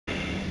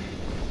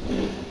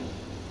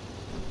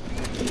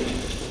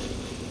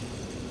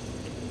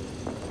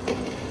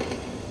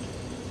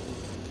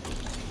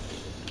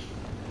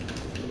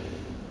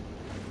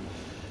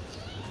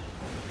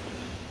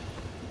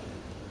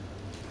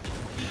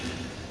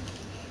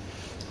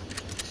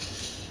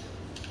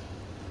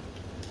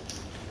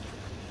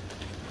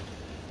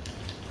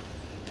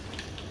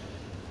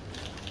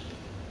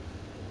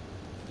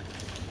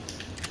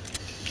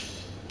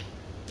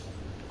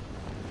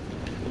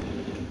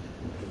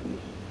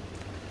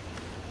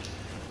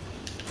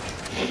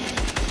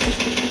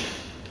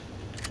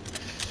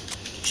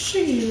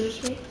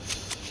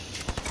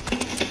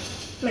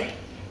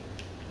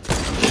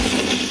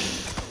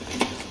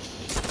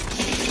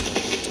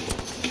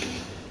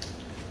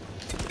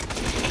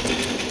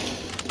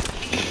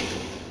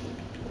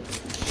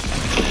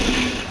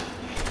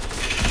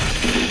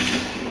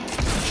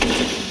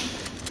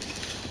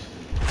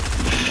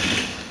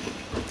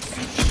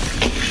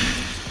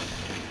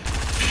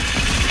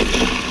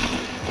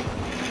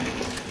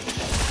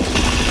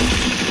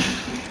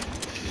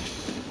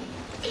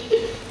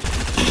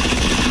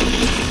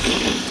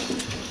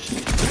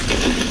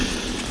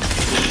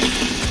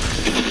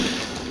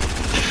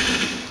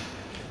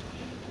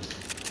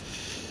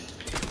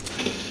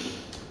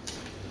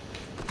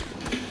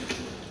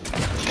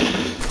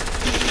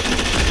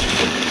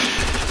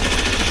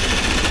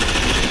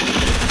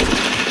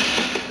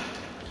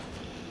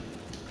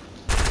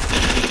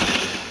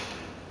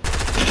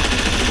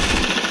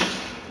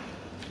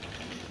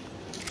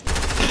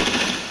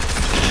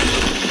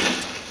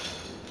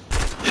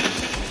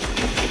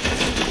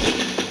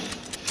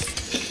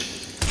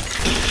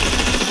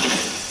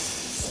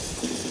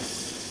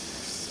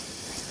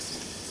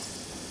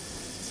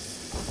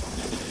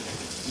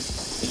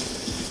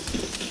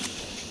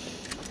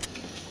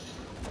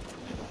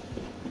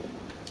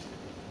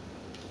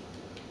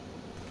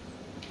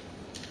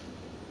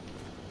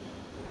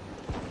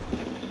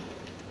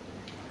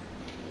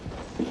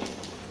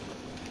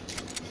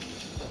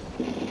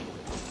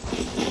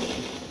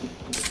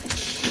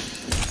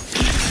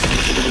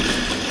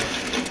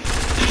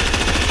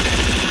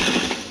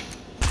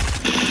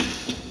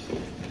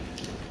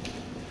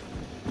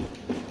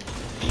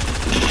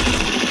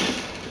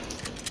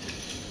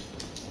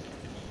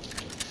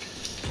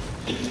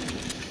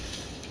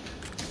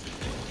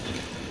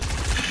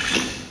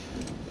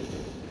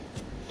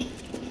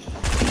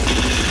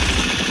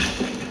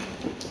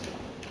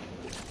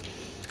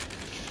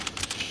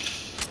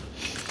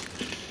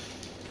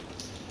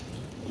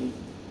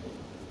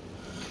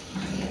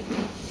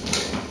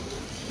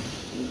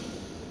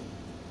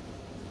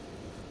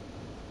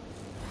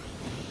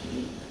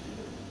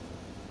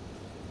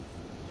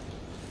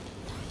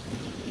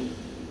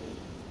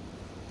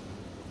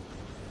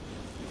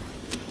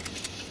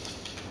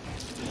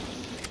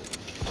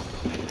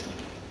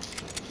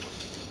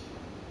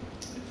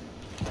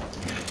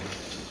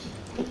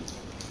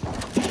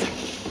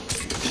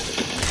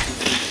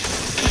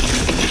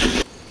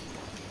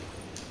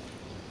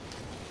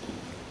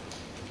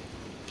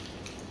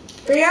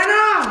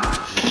Rihanna!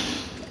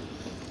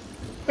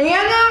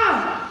 Rihanna!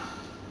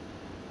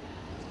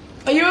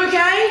 Are you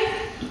okay?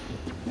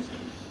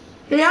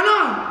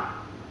 Rihanna!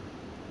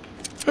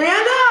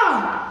 Rihanna!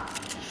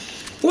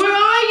 Where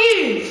are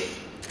you?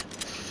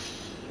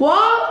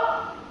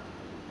 What?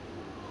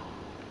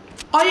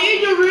 Are you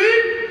in your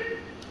room?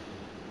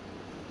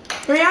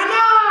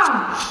 Rihanna!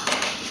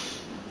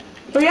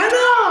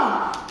 Rihanna!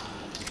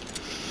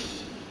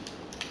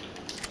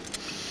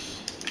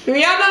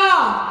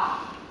 Rihanna!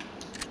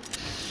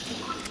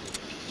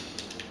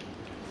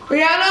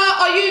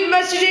 Rihanna, are you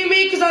messaging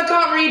me? Because I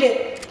can't read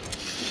it.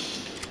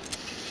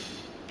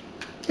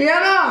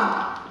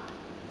 Rihanna!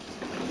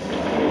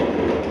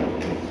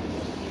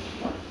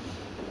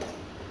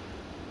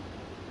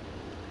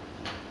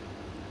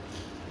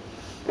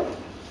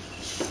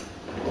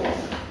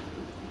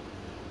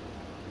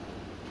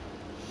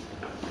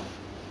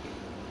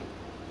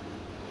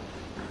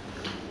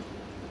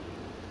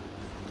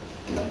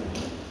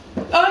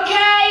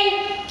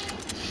 Okay!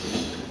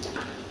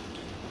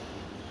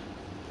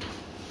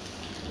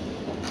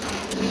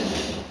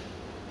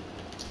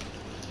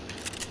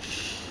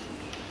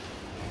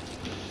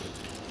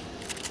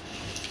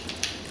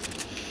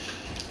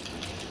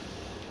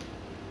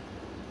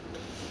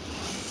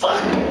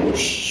 Fuck.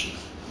 Shh.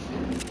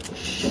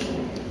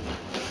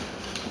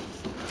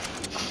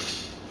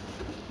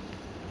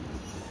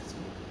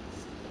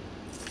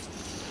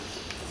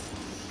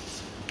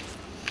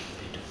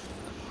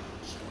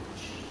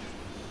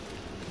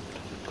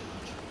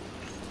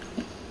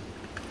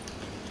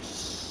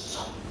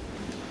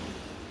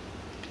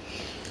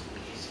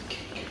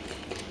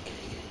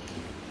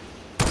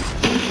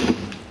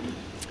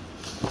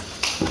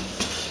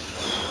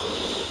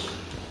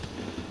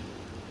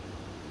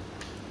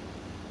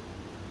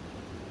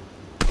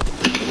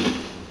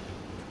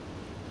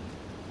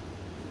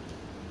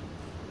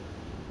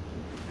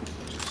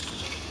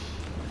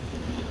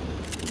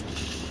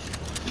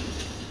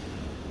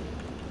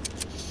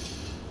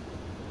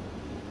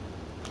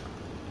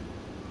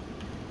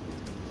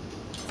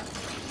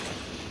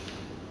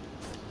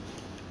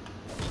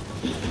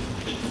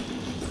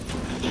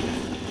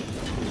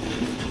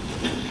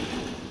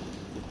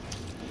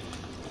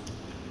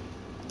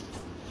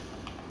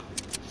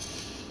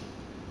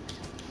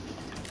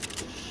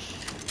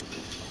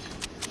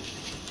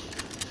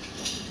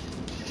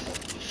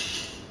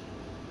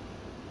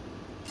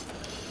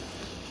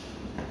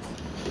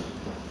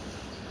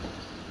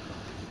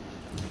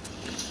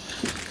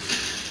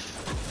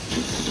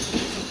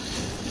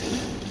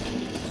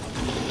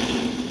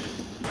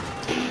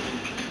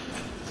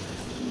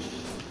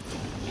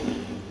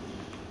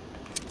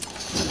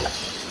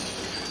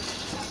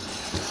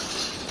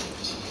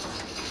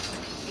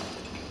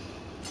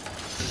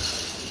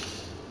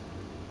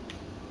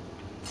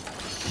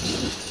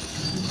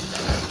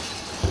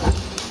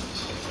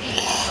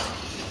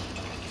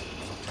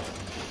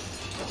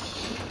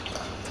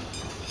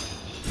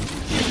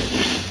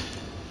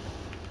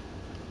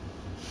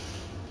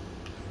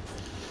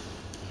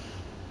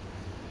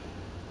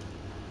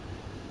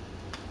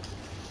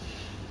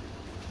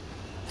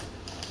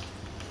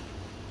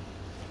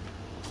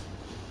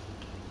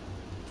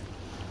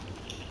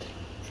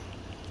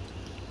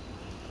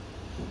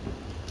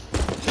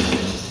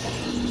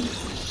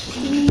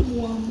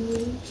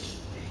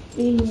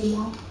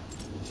 Moi.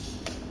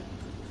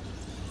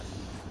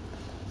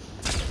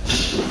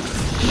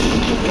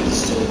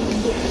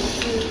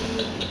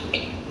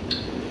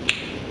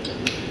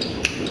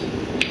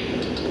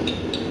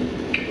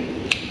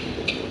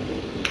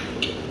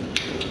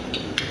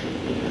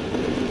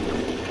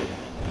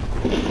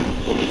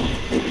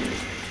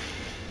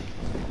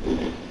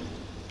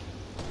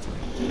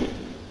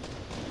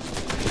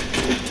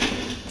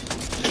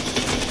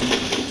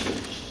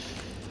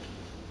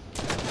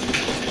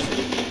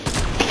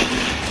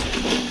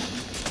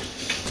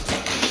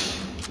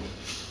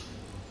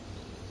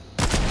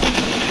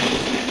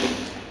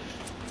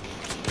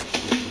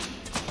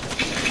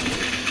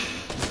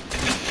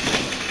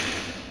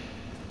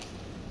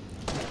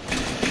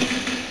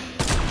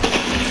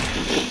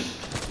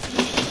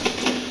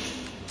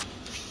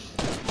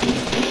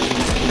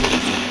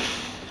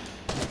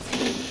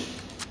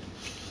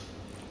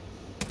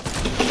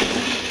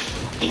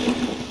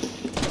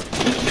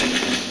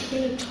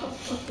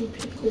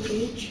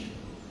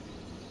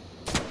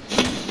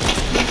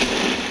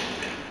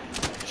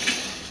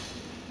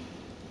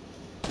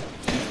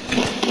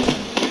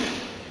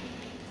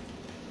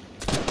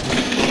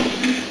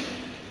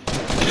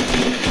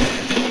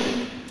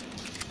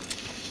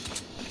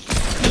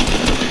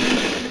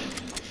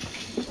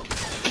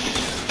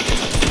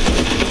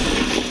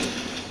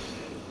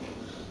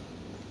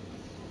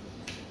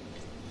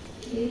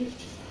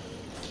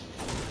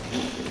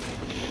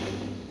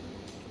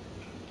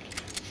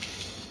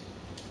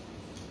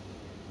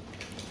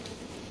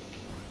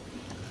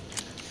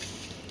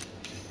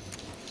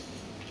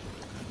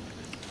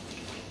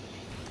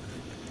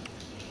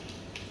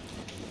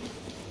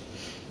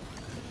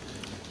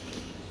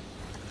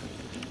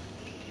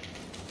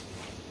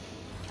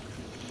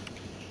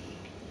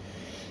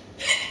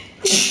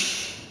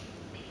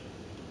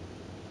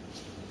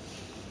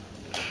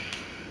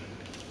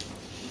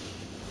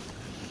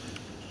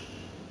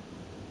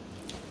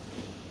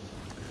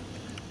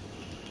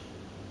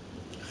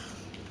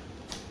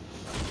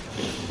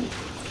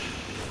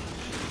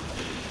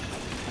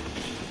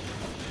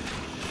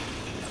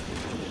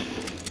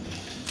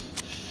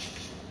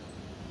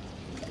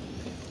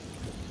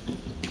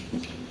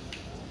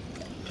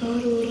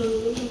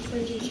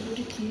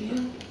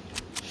 Yeah.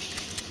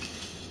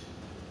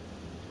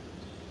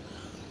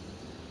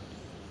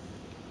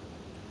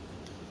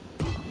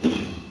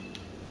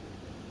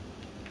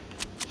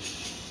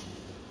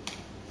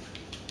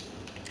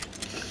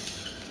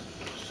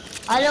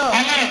 Hello.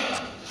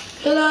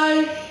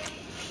 Hello.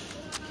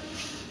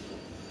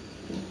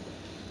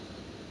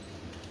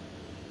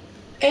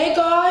 Hey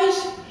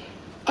guys.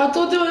 I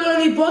thought there were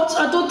only bots.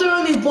 I thought there were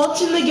only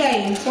bots in the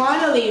game.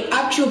 Finally,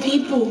 actual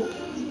people.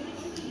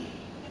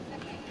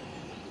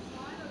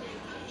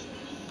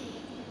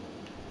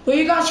 Where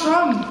you guys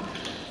from?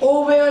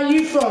 Or where are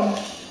you from?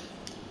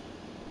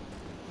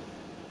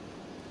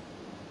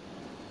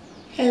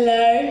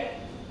 Hello.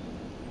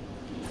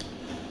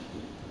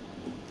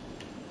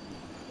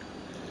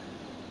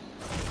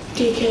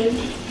 Dickhead.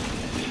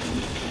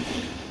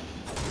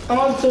 I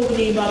wasn't talking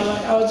to you, by the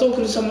way. I was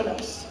talking to someone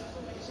else.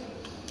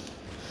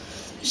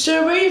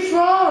 So where are you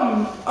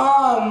from?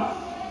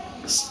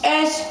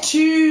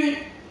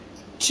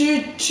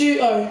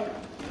 S2220.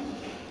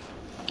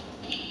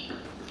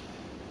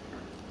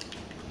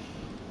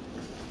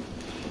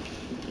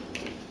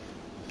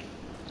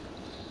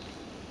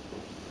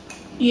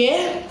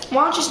 Yeah?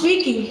 Why aren't you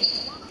speaking?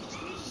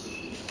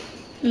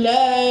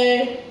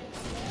 Hello?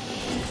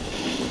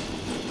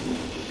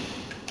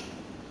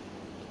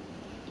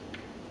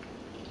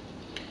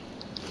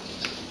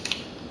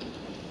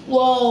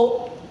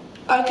 Well,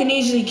 I can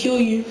easily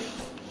kill you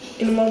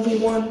in a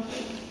 1v1.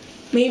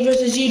 Me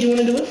versus you, do you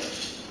want to do it?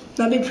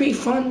 That'd be pretty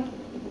fun.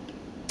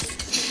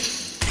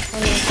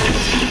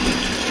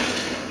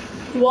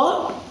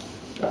 What?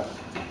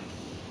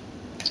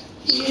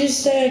 Did you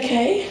just say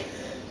okay?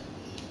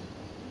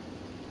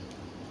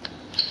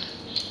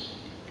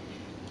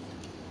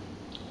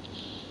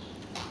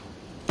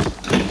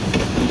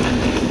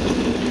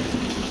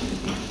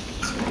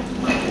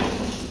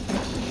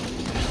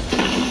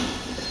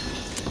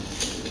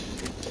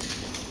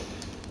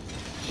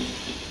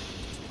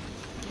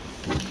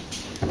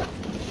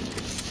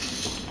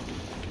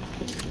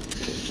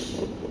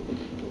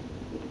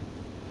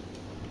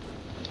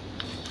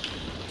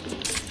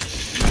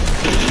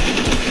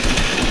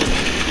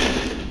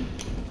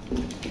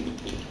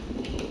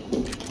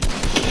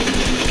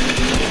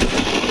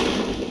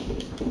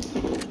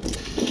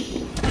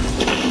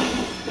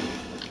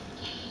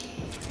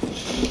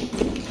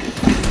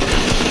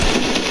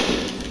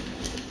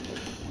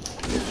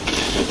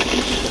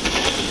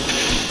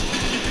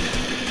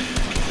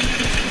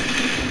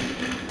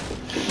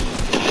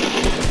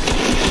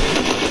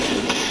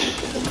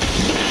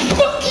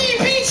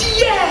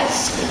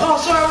 Oh,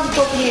 sorry, I wasn't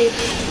talking to you.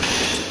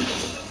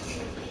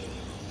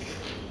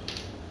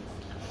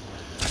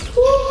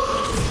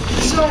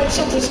 Whew. Sorry, I just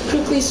had to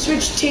quickly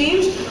switch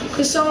teams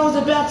because someone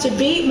was about to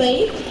beat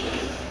me.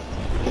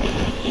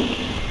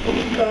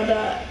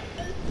 But,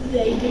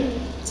 they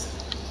didn't.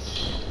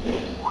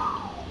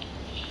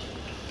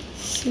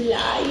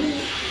 Slime.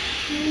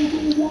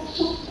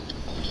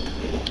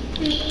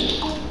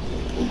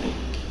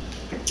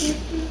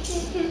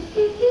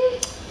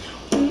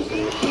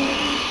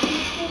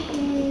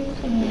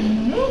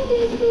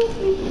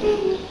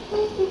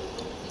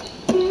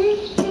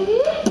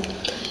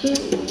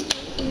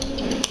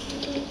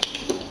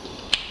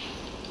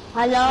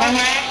 Hello.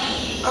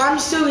 I'm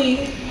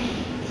silly.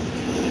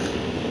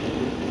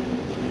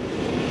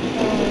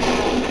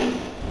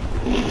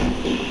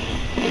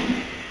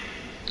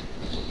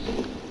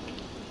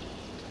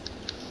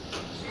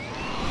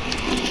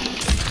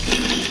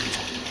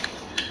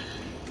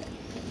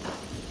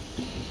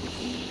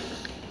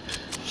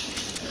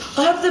 I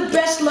have the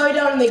best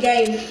loadout in the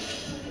game.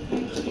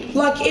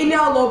 Like in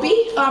our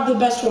lobby, I have the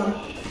best one.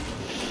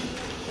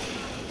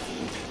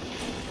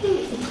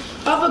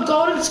 I have a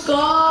golden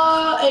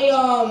scar, a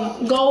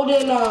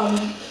golden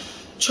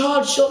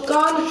charged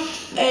shotgun,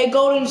 a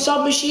golden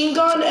submachine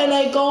gun, and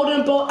a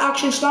golden bolt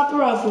action sniper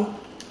rifle.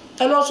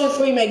 And also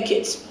 3 med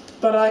kits,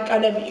 but I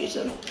never use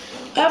them.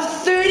 I have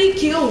 30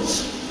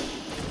 kills.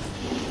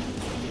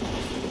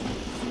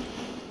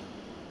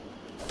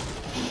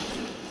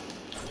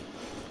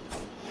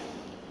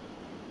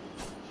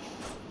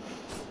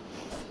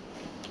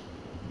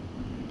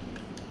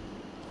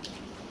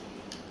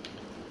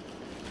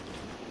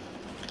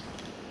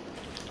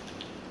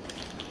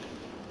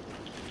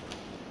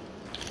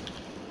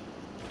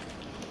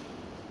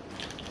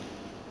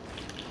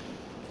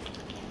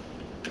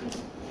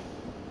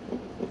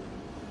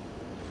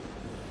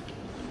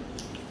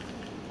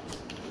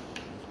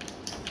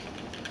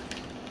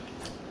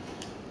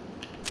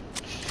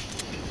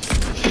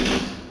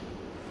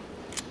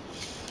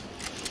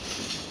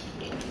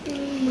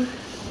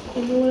 I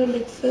don't want to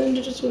make friends,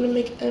 I just want to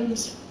make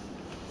M's.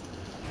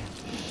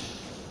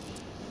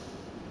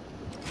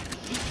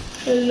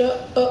 Hello,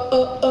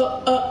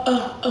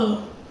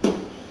 oh.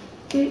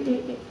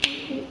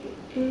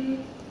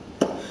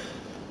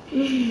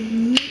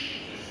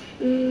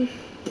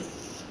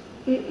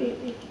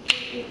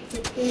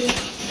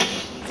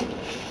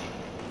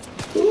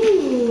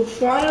 Ooh,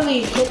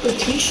 finally,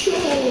 competition.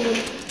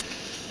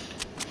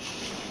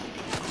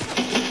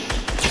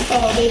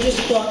 Oh, they're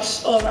just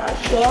bots.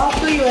 Alright, well I'll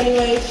kill you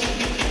anyways.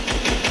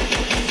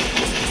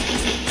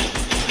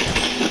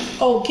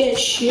 Oh, get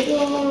shit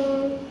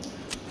on.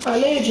 I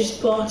know you're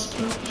just bots,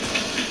 bro.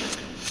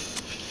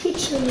 Good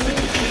to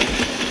know.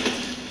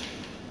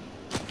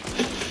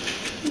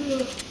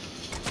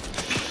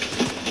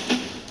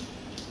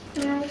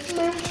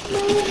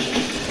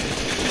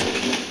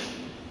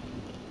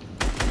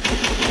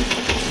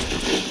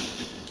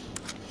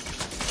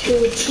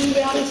 Kill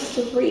 2 out of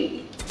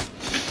 3.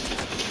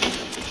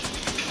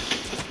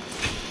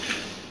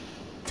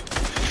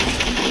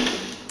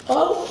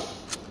 Oh,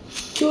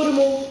 killed them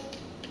all.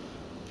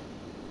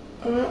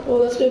 Alright, well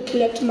let's go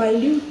collect my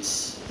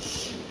loot.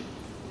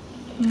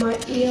 My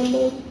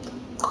ammo.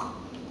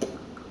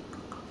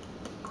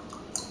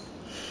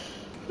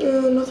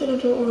 Nothing I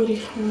don't already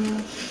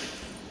have.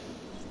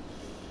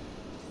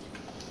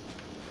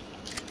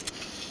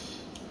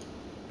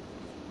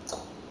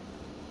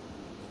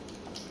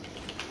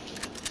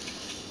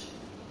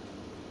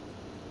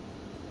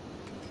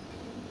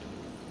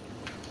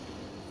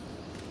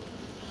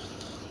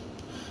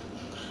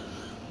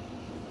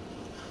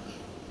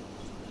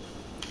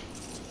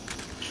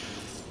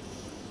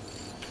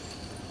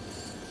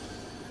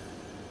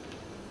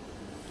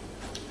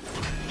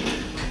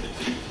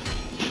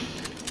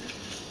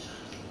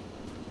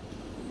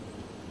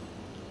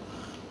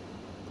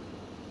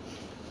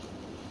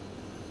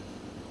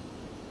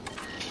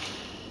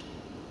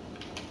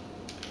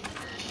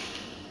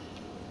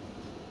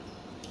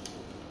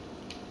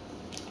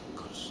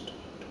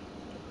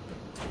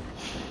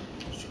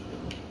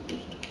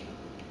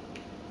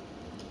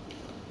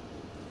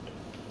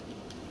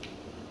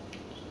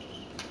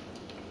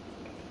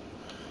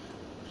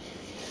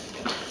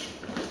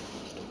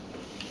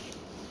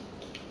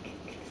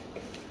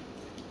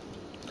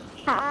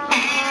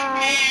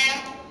 Hi.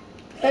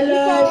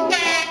 Hello?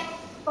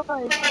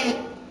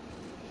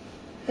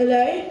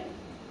 Hello?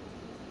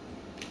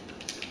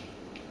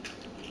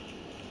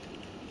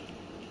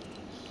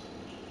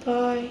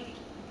 Bye.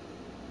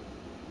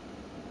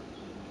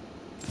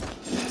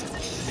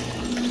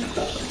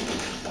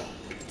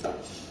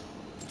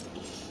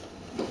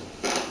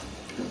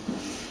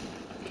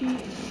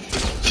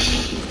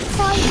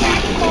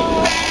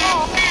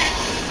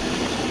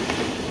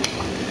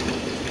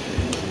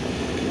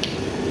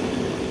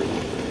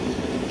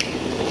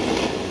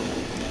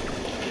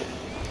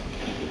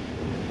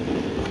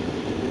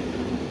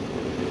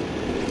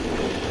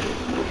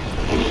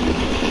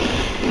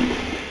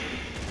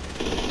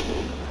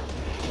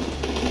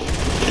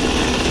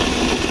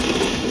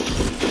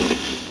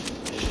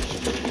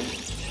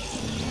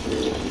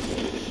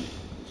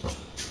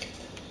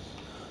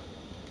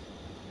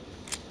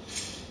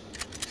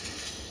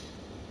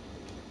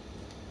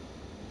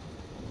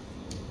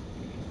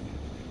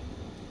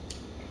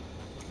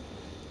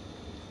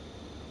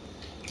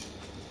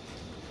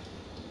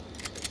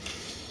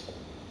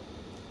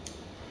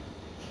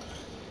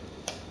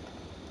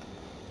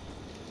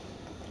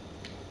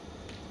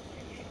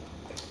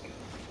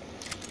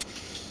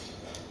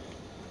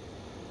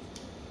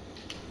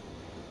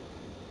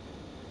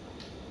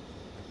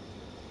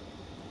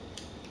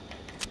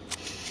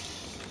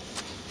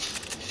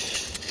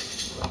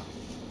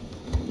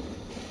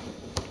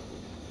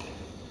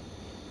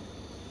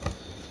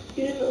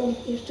 You know,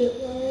 if the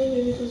line,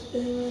 maybe it's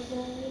been like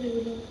that,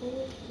 maybe don't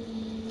force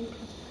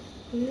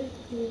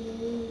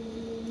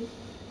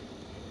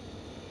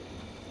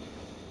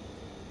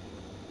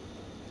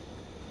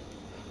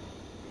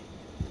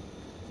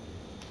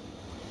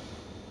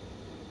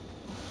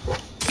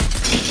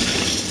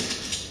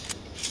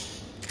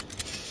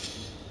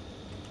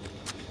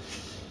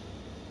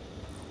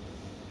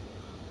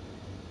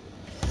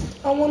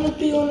I want to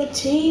be on a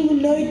team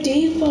with no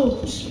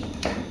defaults.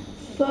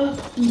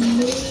 Fuck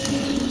me.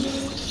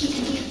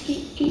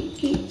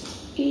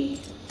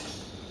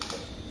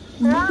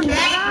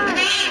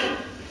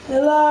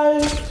 Hello.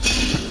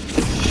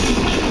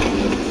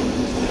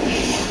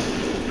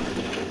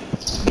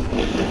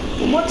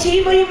 What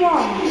team are you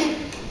on?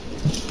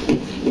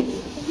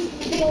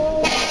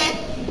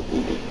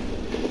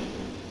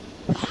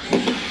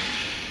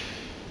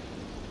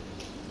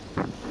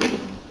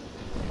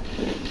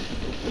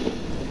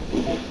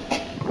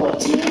 What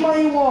team are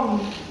you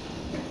on?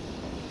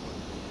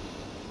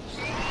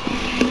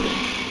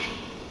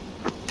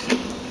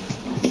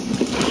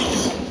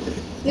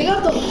 They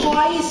got the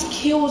highest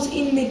kills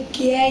in the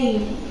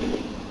game.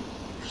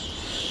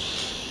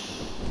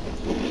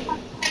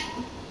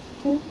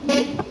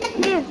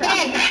 Please,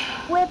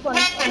 weapon,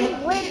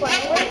 one weapon.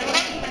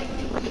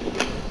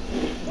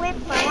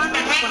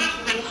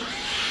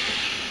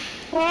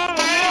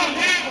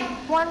 Hey,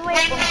 one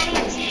weapon,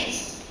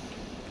 please.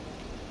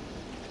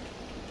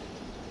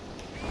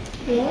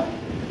 What?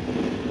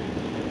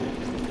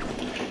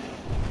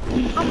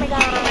 Oh my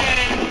god.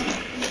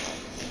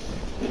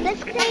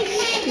 Let's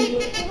crazy.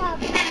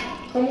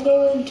 I'm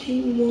going to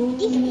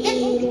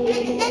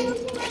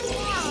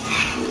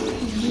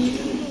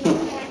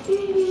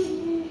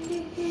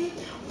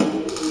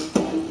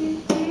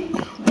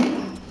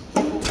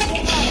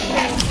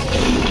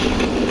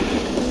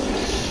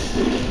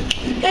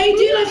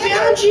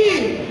found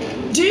you!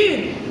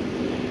 Dude!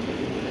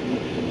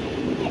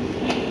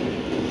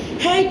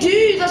 Hey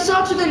dude, that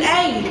starts with an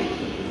A.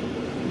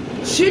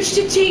 Switch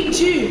to team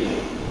 2.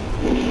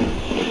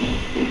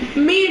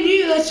 Me and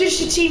you, let's switch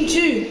to team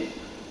 2.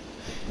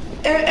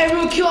 And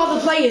we'll kill all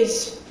the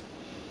players.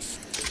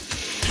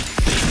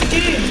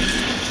 Dude.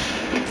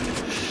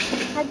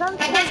 I don't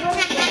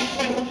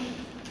know.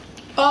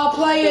 All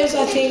players,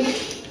 I think.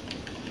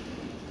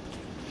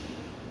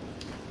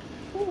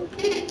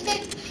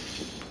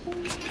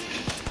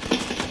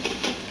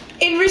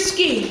 In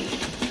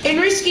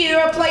risky,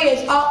 there are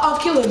players. I'll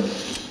kill him.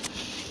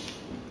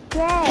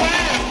 Yeah.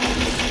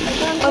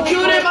 I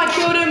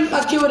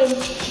killed him.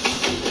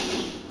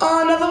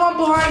 Another one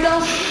behind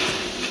us.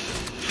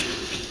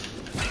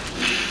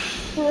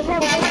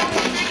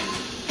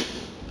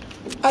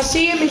 I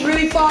see him, he's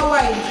really far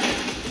away.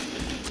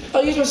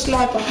 I'll use my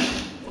sniper.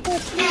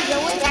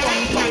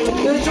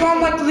 There's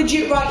one like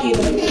legit right here.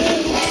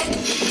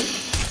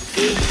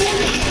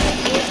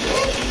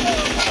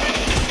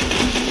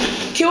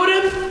 Killed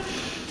him.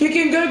 You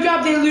can go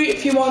grab their loot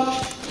if you want.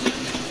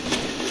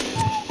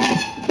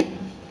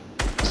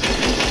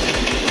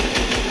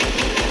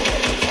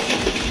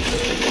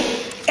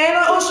 And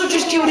I also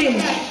just killed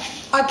him.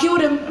 I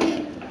killed him.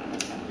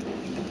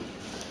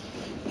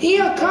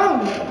 Here,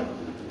 come.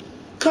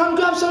 Come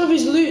grab some of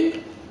his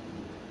loot.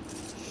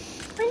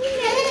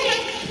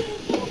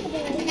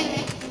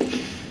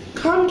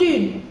 Come,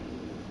 dude.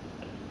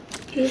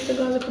 There's the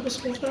guys a couple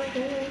spots right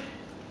there.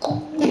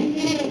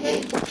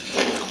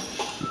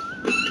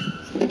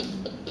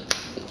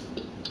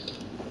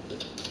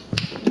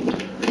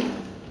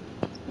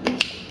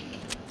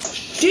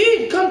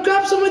 Dude, come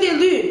grab some of their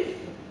loot.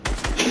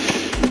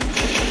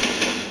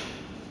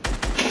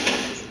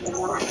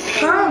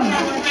 Come.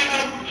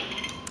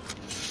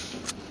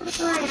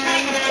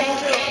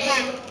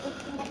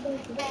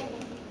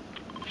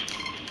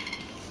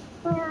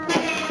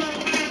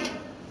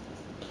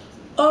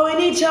 Oh, I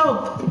need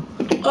help.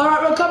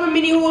 Alright, we're coming,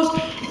 Mini Horse.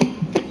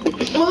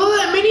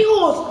 Oh, Mini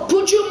Horse,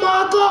 put your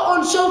marker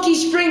on Salty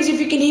Springs if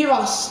you can hear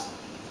us.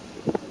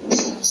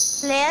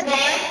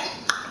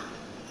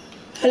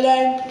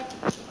 Hello.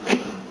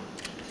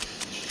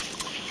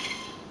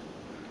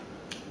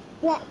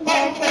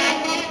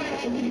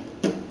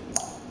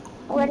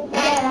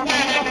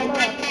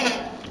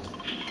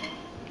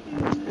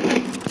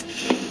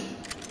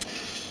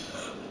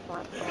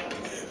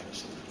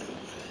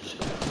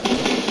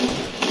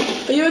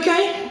 Are you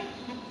okay?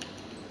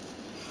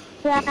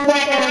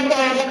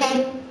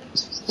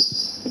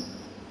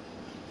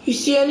 You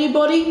see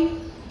anybody?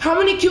 How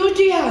many kills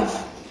do you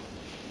have?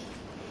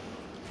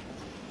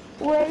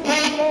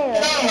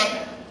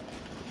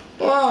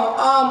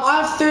 Oh,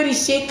 I have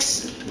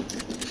 36.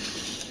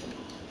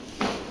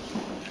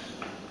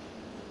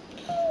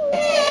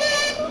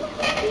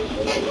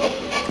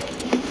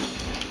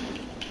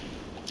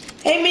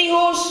 Hey, Mini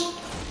Horse.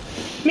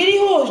 Mini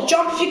Horse,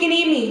 jump if you can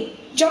hear me.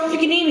 Jump if you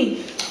can hear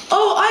me.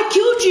 Oh, I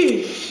killed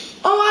you.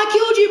 Oh, I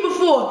killed you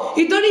before.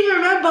 You don't even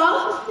remember,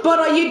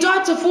 but you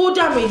died to 4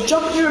 damage.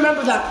 Jump if you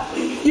remember that.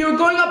 You were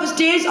going up the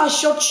stairs, I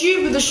shot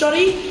you with a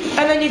shotty,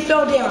 and then you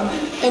fell down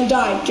and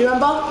died. Do you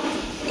remember?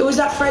 It was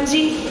that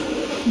frenzy.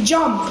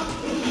 Jump.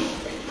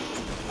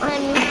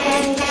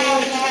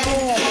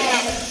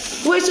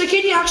 Wait, so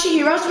can you actually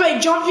hear us?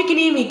 Wait, jump if you can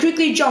hear me.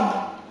 Quickly jump.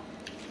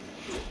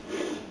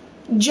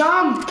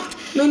 Jump,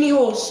 Mini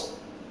Horse.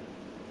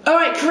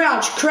 Alright,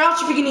 crouch.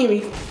 Crouch if you can hear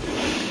me.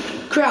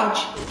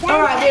 Crouch.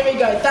 Alright, there we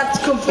go. That's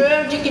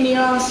confirmed. You can hear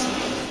us.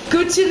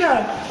 Good to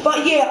know.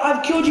 But yeah,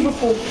 I've killed you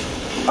before.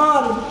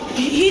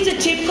 Here's a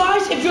tip,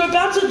 guys. If you're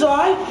about to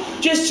die,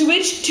 just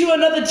switch to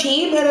another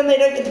team and then they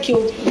don't get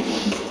killed.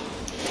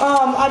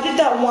 I did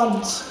that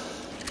once.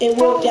 It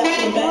worked out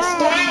for the best.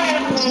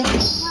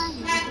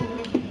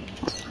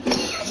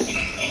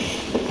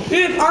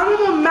 Dude, I'm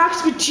on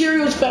max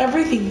materials for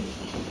everything.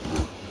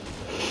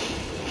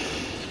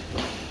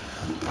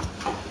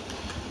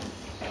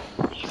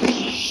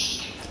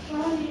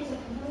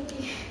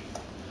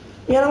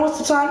 Yana, what's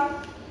the time?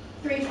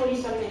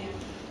 3:47 a.m.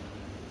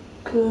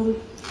 Cool.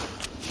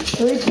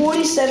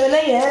 3:47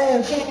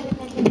 a.m.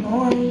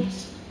 Nice.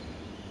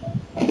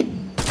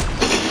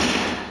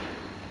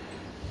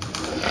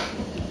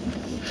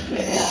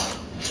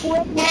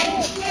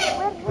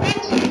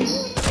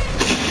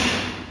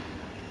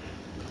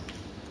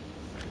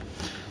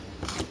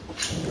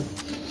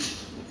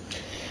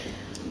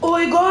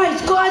 Oi,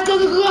 guys,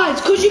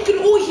 because you can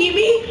all hear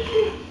me.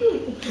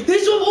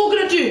 This is what we're all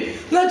gonna do.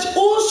 Let's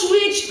all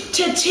switch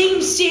to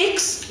Team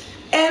 6,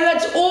 and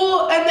let's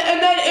all, and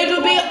then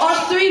it'll be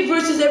us 3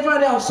 versus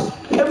everyone else,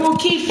 and we'll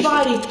keep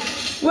fighting.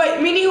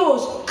 Wait, Mini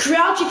Horse,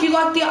 crouch if you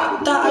like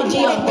that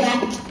idea.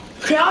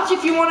 Crouch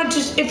if you want to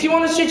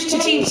switch to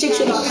Team 6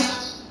 with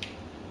us.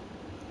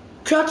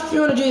 Crouch if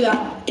you want to do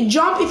that.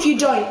 Jump if you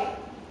don't.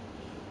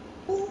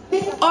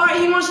 Alright,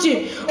 he wants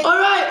to.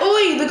 Alright,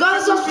 oi, the guy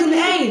that starts with an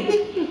A.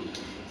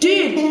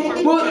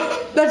 Dude, well,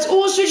 let's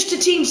all switch to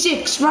Team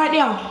 6 right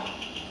now.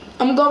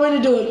 I'm going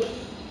to do it.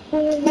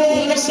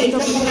 Team 6.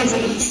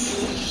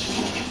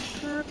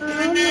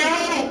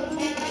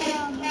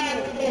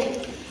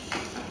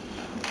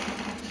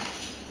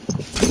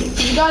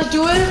 Did you guys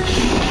do it?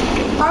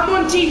 I'm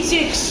on team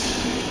 6.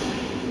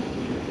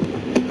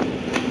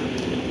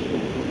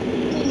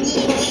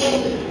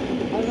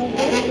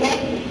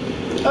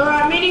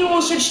 Alright, meaning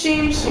we'll switch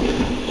teams.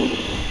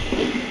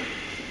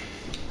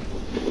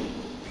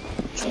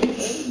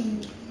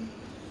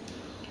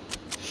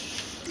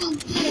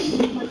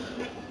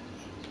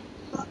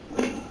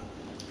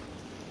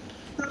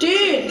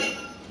 Dude!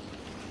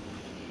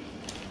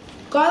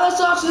 Guy that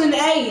starts with an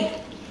A.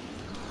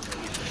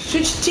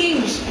 Switch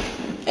teams.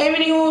 A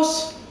mini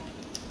horse.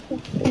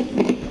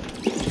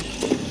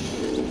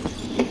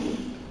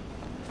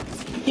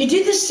 You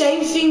did the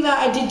same thing that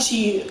I did to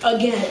you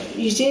again.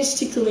 You didn't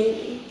stick to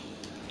me.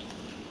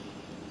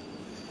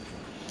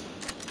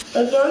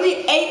 There's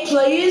only 8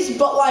 players,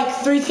 but like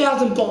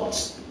 3,000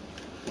 bots.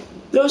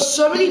 There were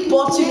so many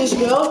bots in this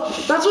world.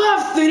 That's why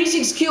I have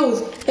 36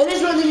 kills. They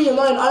just won't leave me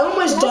alone. I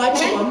almost died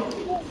to one.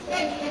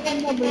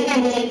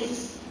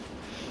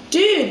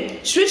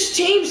 Dude, switch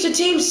teams to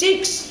team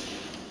 6.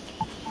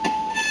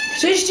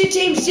 Switch to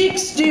team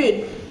 6,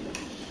 dude.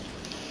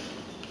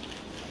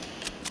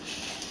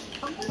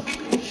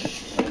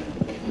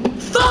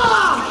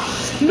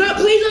 Fuck! No,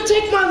 please don't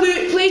take my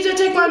loot. Please don't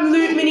take my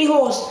loot, mini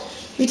horse.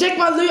 If you take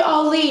my loot,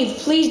 I'll leave.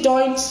 Please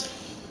don't.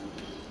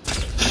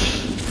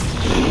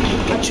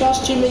 I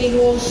trust you, mini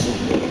horse.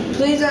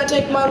 Please don't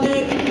take my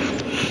loot.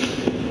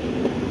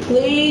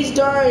 Please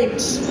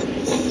don't.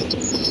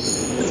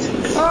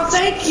 Oh,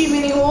 thank you,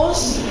 mini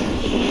horse.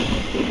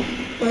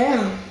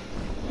 Wow.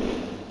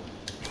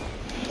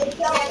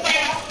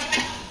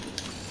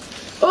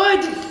 Oh,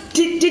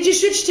 did you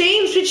switch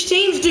teams? Switch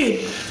teams, dude.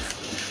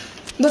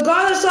 The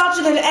guy that starts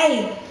with an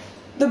A.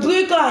 The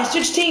blue guy,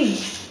 switch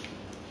teams.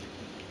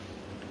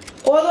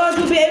 Otherwise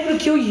we'll be able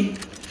to kill you.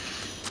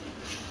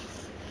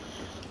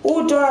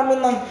 Oh darn, I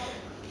mean like...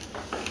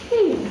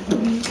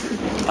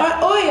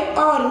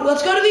 Alright,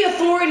 let's go to the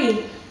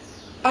authority.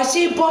 I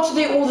see bots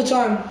there all the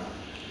time.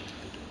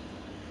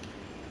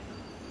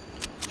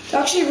 It's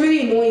actually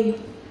really annoying.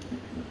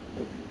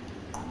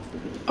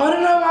 I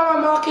don't know why my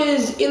marker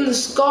is in the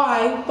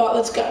sky, but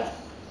let's go.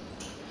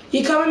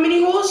 You coming,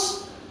 mini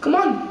horse? Come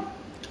on.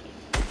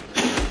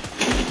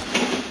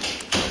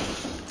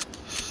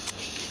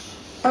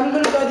 I'm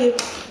gonna go there.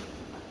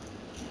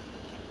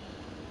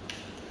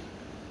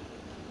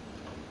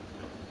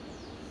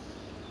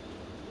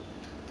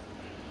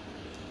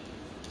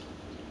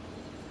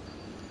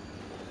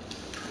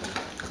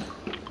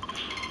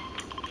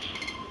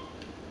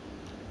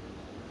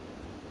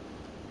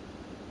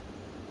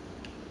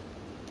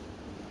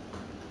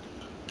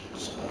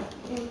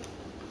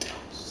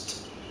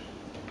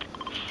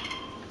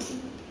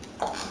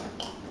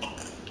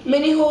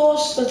 Mini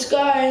horse, let's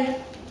go.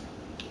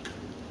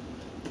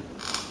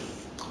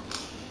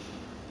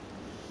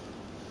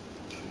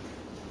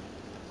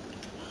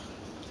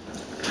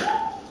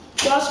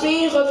 Trust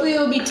me, hopefully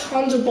there will be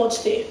tons of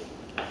bots there.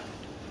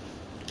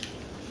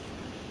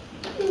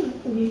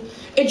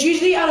 It's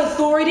usually at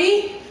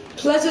Authority,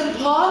 Pleasant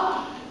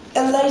Park,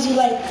 and Lazy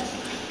Lake.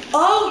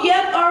 Oh,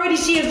 yep, I already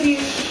see a few.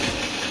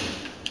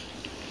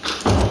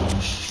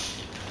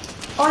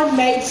 I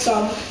made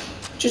some,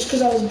 just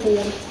because I was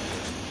bored.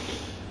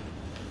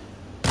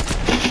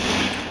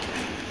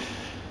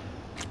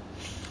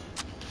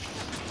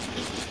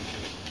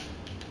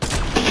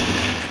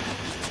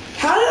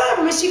 How did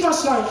I miss my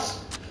snipes?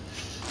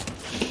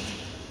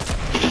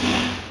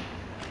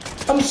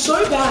 I'm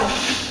so bad.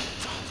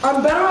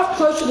 I'm better up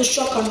close with a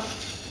shotgun.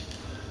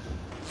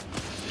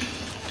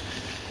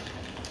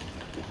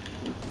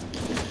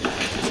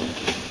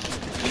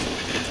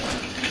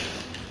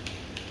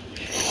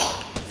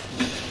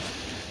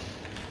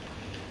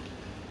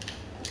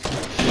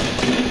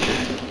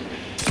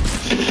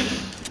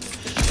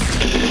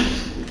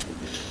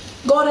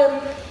 Got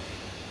him.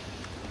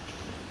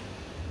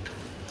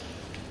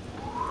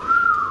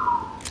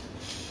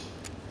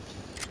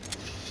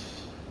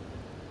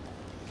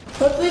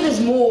 Hopefully there's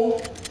more.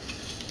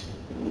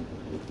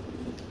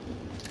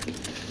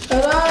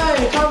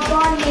 Hello, come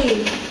find me.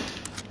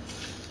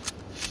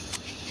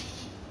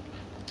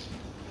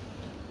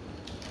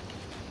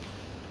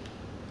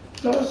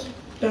 That was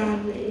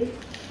bad, man.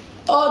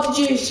 Oh,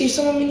 did you see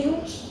someone mini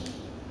horse?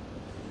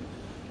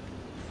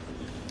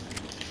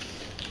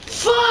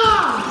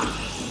 Fuck!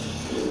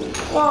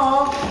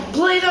 Oh,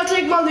 please don't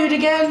take my loot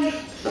again.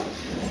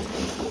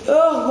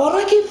 Oh, why do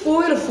I keep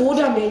falling to 4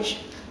 damage?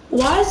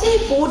 Why is there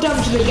 4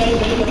 damage in the game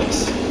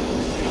anyways?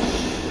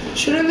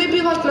 Shouldn't there be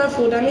like no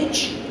 4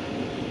 damage?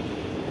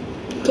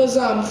 Cause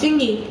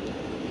thingy.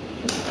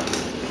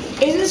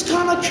 Isn't this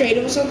kind of like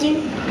creative or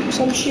something?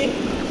 Some shit.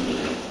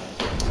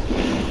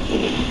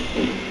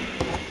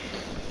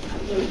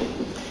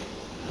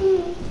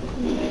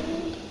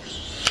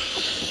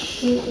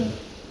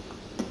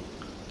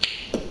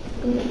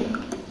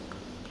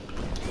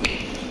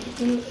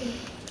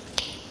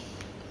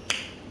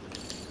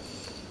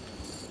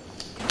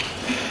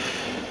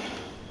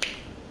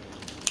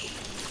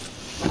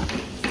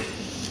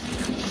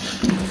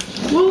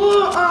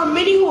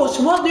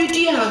 what loot do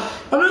you have?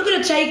 I'm not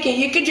gonna take it.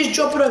 You can just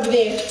drop it over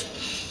there.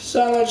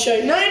 So I'm gonna show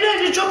you. No,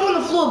 just drop it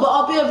on the floor, but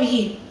I'll be over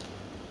here.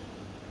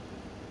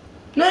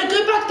 No,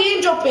 go back there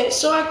and drop it,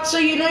 so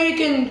you know you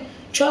can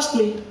trust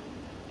me.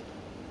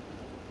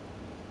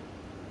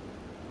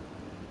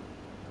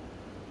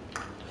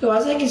 Why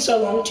is it taking so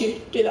long to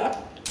do that?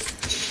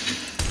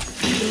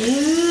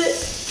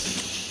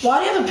 Why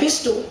do you have a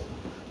pistol?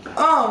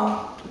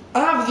 Oh, I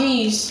have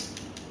these.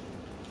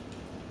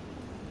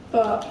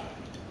 But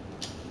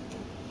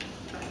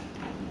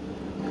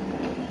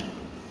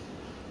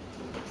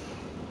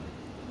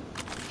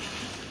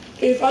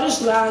if I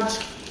just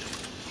lagged.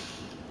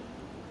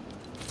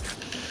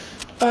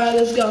 Alright,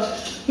 let's go.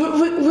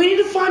 We need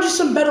to find just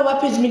some better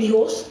weapons, Mini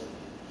Horse.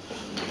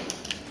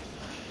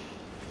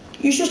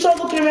 You should start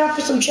looking around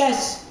for some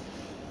chests.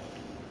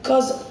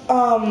 Cause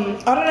I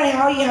don't know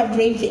how you have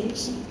green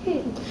things.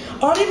 I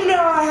don't even know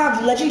how I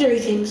have legendary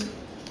things.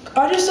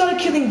 I just started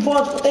killing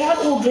bots, but they had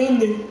all green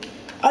loot.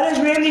 I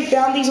just randomly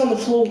found these on the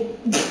floor.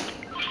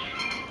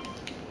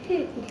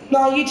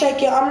 No, you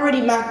take it. I'm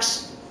already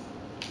max.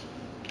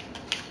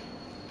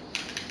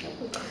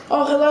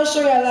 Oh, hello.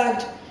 Sorry, I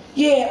lagged.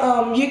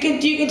 Yeah, you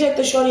can take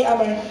the shorty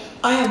ammo.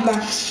 I have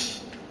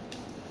max.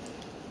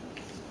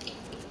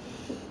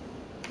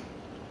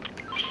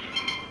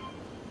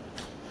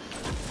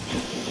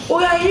 Oh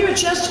yeah, I hear a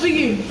chest for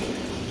you.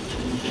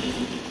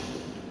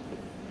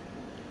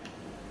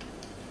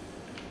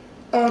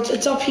 Oh,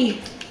 it's up here.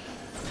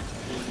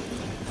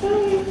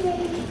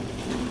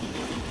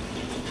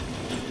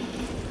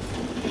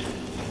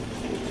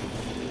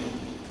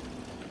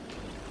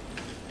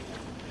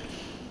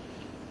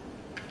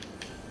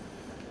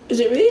 Is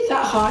it really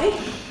that high? I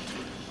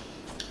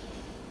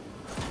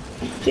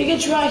think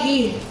it's right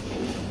here.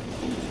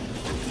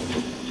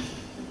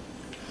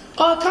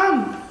 Oh,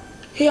 come.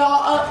 Here,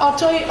 I'll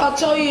tell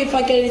you if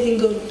I get anything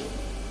good.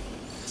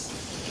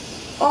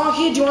 Oh,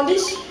 here, do you want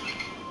this?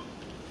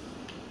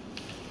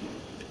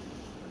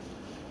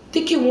 I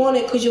think you want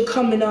it because you're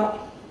coming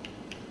up.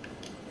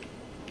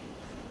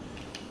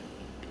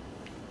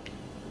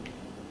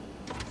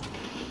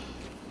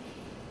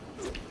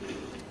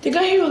 I think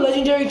I hear a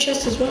legendary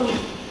chest as well.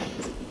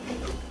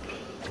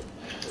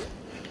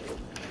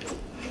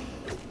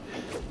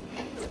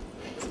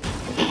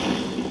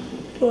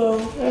 Whoa,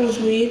 that was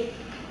weird.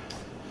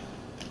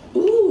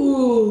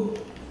 Ooh.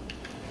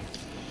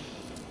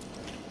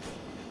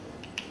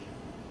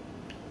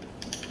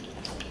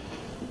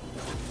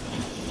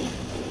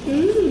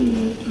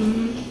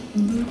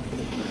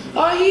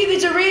 Oh, here,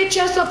 there's a rare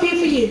chest up here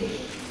for you.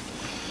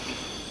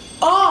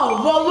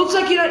 Oh, well, looks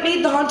like you don't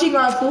need the hunting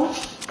rifle.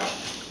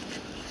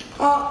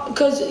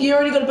 Because you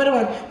already got a better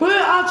one. Where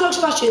are our torch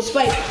flashes?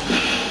 Wait.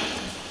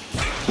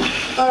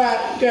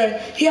 Alright, go.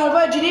 Here,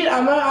 wait, do you need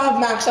ammo? I have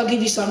max, I'll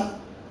give you some.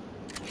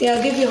 Yeah,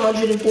 I'll give you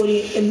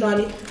 140 and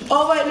 90.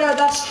 Oh wait, no,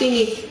 that's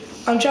thingy.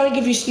 I'm trying to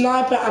give you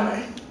sniper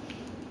ammo.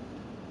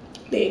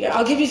 There you go.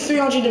 I'll give you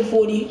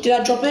 340.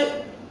 Did I drop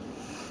it?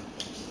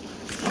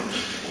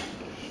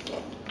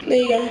 There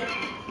you go.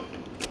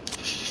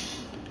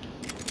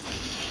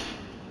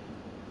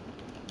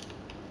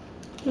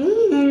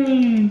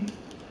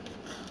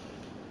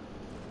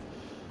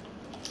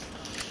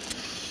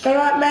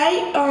 Alright,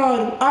 mate.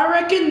 I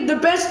reckon the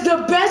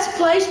best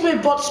place where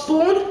bots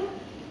spawn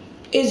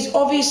is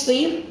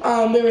obviously,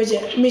 where is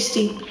it?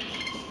 Misty.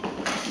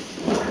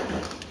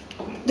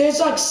 There's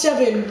like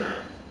 7.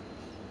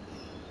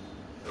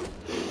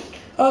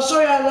 Oh,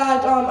 sorry, I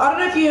lagged. I don't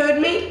know if you heard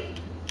me.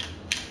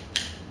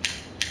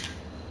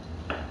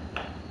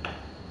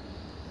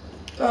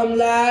 I'm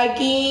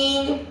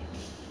lagging.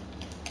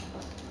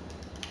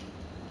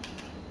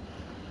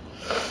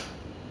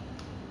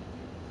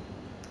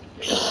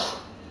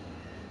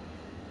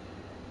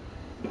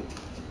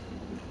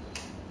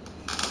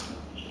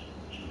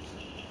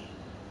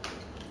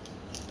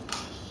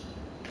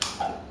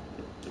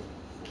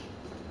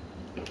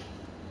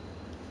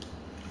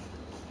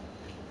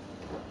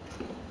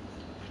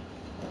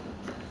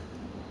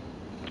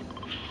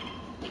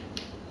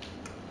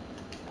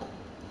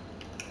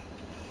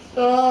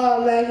 Oh,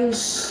 I'm lagging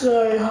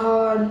so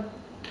hard.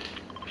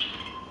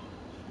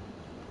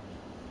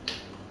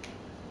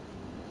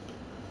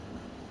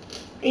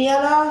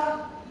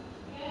 Iana?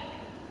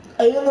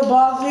 Are you in the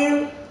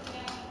bathroom?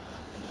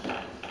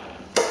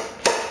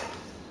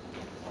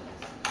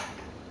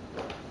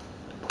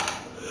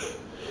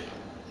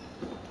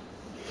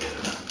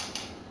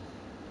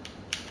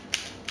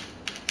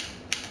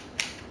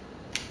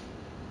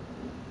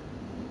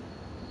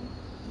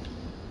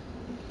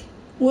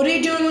 What are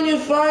you doing on your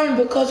phone?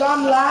 Because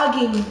I'm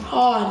lagging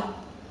hard.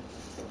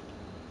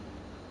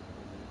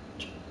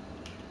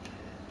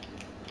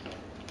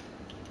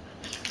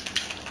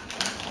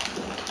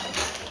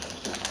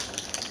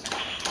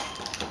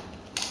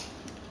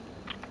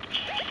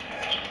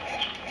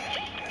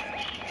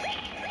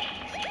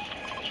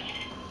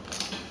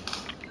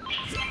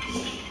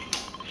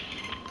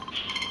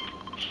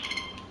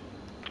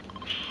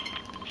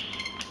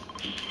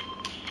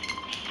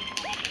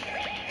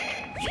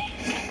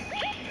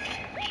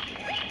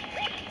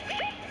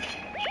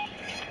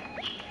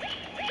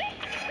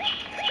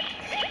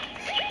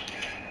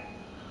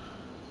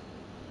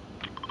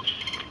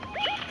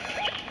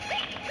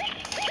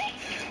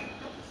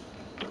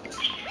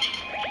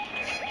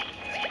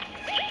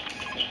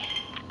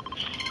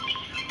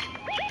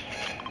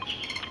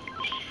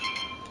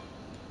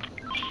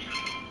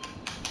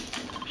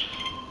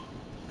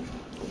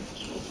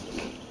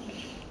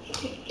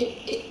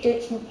 Yeah,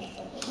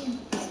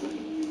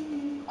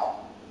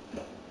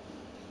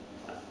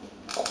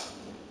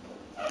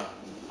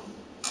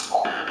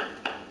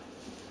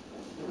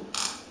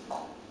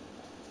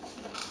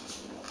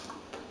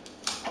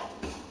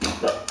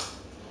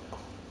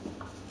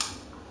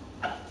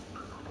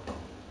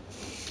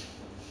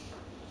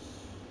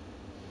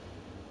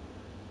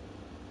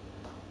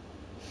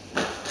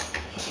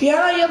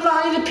 you're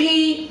lying to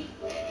pee.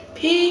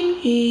 Pee.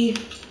 Pee.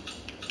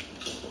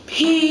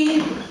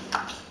 Pee.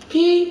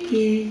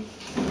 Pee.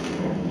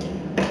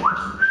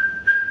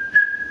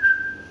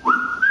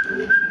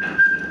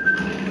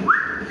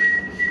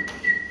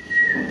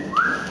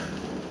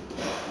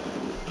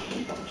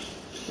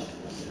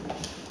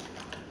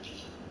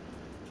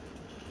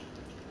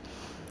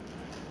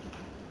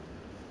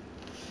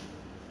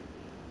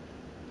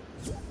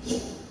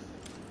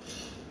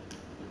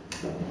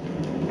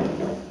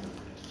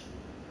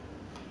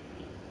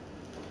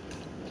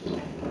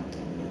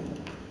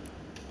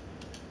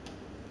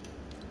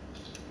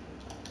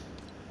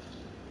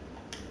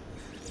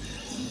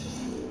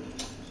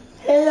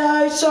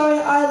 Hello, sorry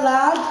I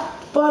lagged,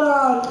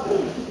 but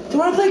do you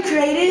want to play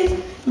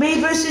creative? Me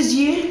versus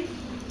you?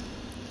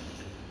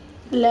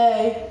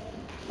 Hello.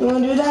 You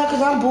want to do that?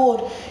 Because I'm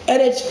bored.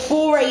 And it's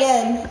 4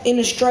 a.m. in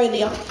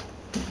Australia.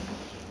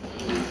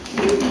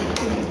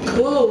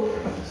 Cool.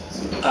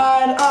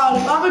 And I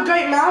have a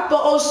great map,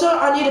 but also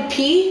I need a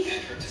pee,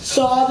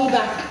 so I'll be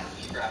back.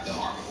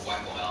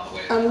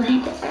 I will be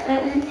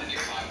back.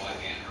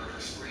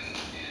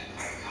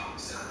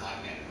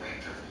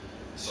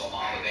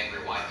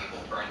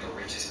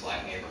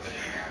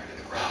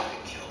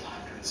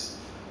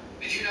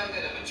 Did you know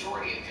that a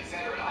majority of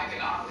Confederate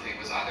iconography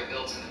was either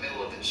built in the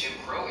middle of the Jim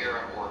Crow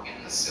era or in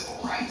the Civil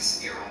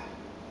Rights era?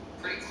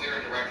 Pretty clear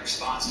and direct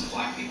response to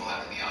black people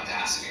having the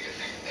audacity to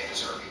think that they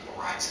deserve equal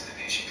rights in the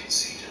nation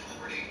conceived in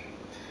liberty.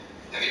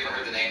 Have you ever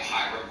heard the name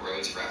Hiram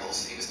Rhodes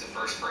Revels? He was the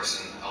first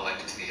person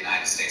elected to the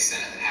United States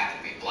Senate that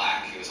happened to be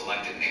black. He was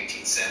elected in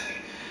 1870.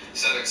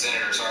 Southern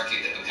senators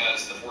argued that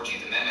because the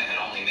 14th Amendment had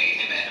only made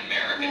him an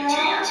American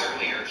 2 years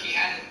earlier, he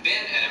hadn't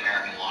been an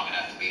American long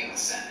enough to be in the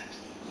Senate.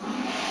 You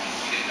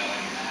didn't know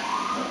any of that?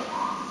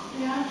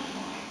 Yeah.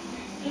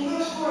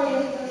 English for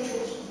you.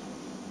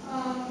 No,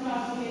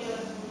 okay,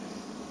 just.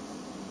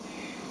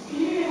 Can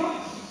you hear me?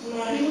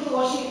 No. Can you put the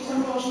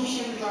washing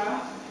machine in the dryer?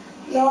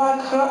 No, I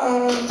can't.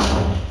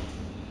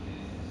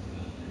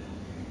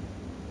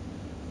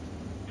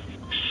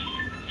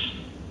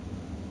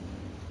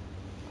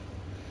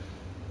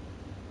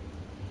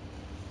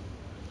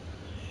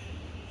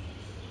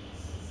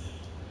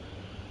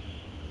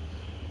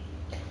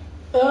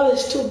 Oh,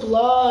 there's still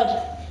blood.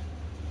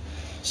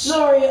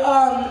 Sorry,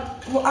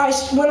 when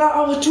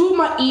I was doing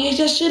my ears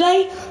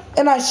yesterday,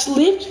 and I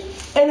slipped,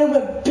 and it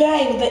went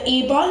bang, the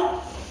earbud,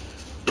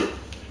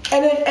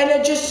 and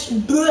it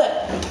just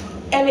bleh,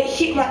 and it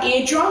hit my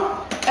eardrum,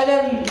 and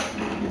then,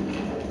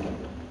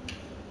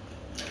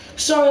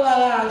 sorry like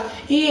that,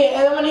 yeah,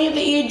 and then when it hit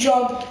the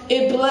eardrum,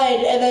 it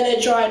bled, and then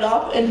it dried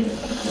up, and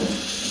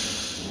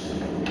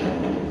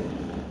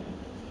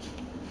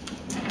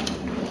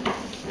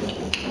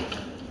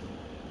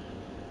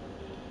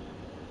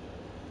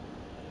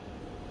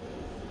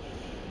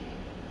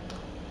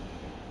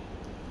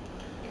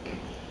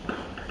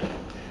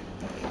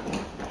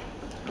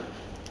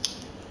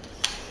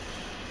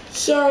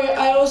sorry,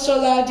 I also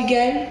lagged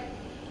again.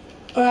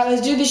 Alright,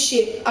 let's do this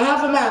shit. I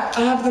have a map.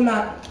 I have the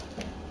map.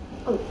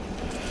 Oh.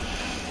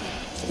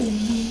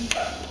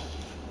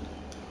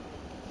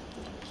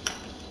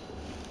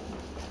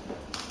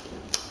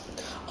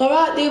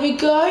 Alright, there we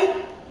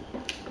go.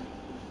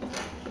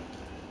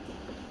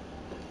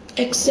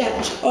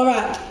 Accept.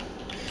 Alright.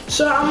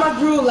 So I'm like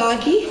real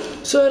laggy.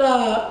 So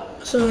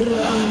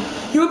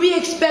you'll be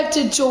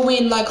expected to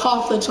win like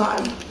half the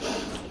time.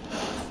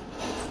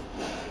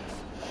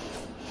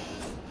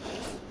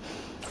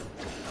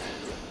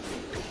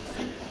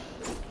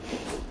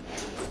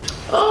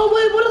 Oh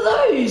wait, what are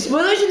those?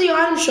 Were those in the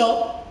item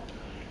shop?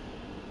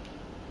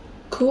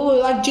 Cool,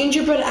 like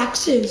gingerbread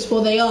axes.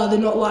 Well, they are. They're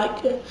not like.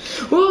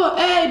 Whoa,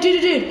 hey,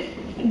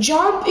 dude.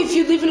 Jump if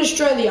you live in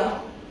Australia.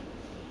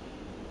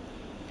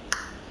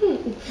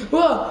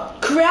 Whoa,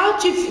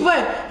 crouch if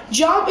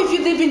jump if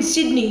you live in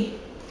Sydney.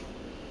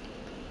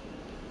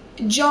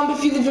 Jump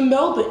if you live in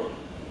Melbourne.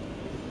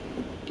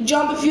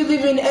 Jump if you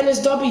live in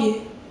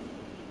NSW.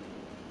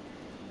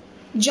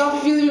 Jump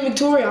if you live in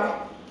Victoria.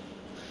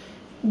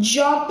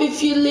 Jump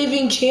if you live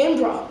in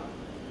Canberra.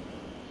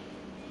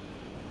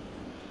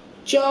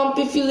 Jump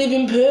if you live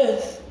in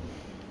Perth.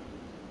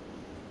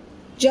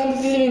 Jump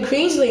if you live in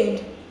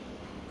Queensland.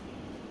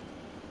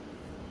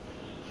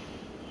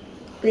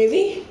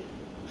 Really?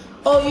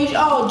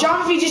 Oh,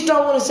 jump if you just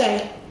don't want to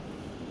say.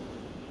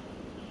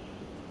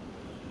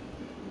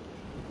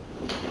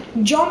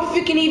 Jump if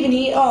you can even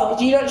hear. Oh,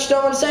 you just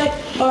don't want to say?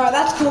 Alright,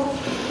 that's cool.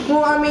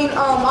 Well, I mean,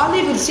 I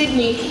live in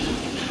Sydney.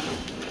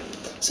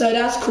 So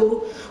that's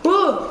cool.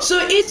 Whoa, so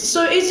is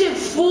it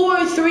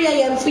 4:03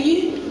 a.m. for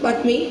you,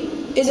 like me?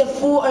 Is it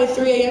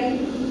 4:03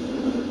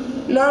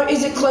 a.m.? No,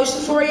 is it close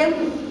to 4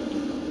 a.m.?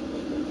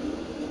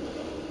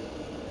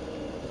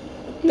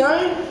 No?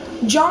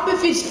 Jump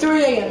if it's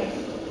 3 a.m.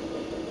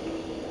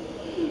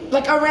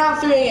 Like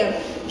around 3 a.m.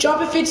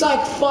 Jump if it's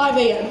like 5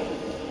 a.m.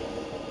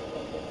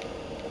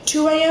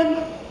 2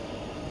 a.m.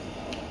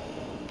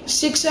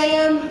 6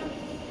 a.m.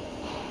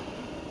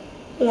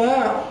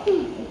 Wow.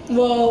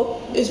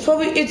 Well, it's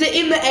probably, is it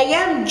in the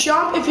a.m.?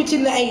 Jump if it's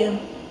in the a.m.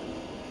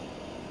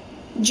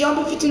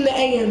 Jump if it's in the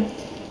a.m.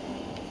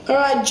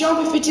 Alright,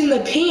 jump if it's in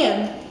the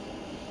p.m.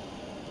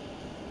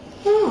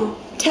 Oh,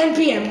 10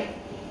 p.m.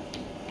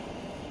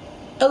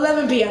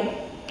 11 p.m.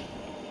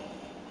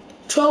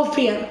 12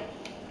 p.m.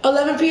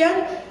 11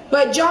 p.m.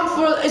 Wait, jump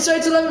for, so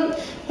it's 11,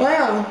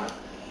 wow.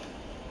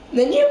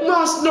 Then you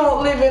must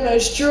not live in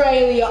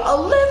Australia.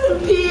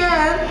 11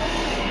 p.m.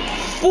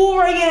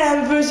 4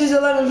 a.m. versus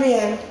 11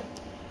 p.m.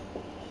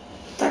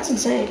 That's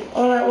insane.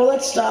 Alright, well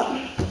let's start.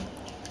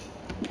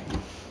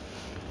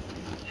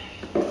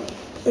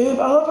 Oop,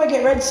 I hope I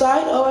get red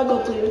side. Oh, I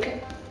got blue,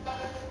 okay.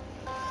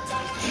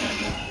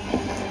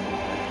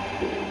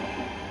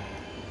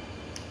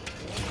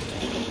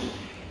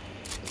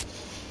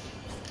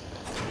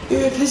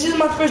 If this is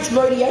my first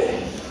rodeo,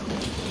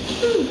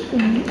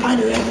 I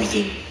know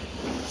everything.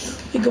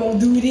 We're gonna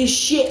do this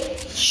shit.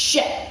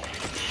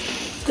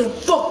 Gonna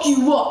fuck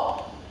you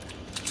up.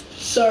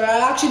 Sorry,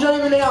 I actually don't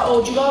even know how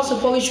old you are, so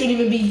probably shouldn't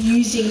even be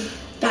using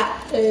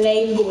that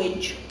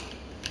language.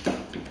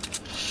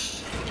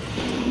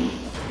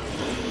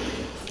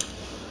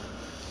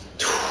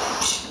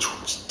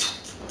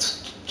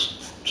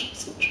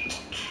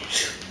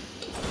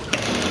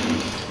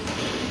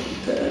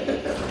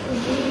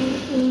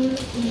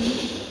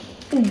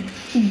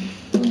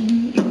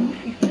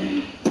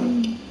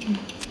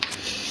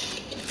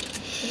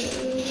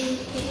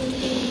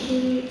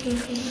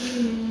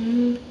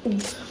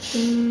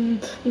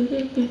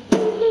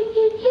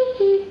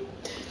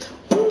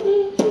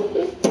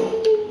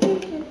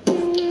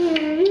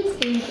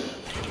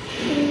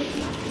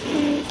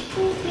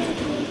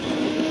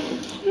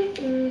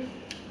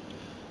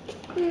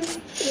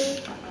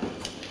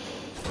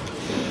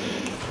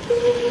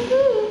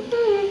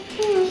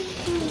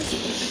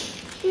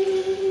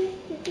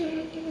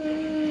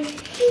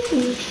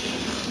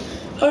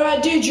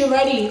 Alright, dude, you're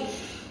ready.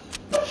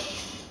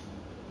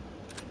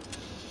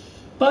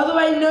 By the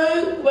way,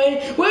 no,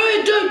 wait,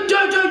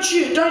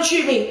 don't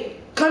shoot me.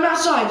 Come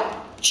outside,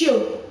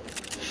 chill.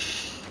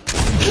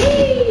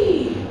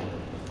 Whee!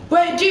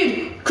 Wait,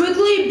 dude,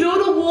 quickly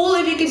build a wall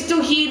if you can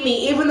still hear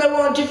me, even though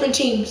we're on different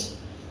teams.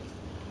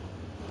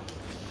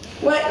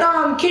 Wait,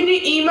 can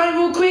you emote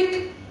real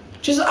quick?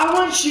 I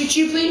won't shoot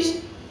you,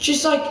 please.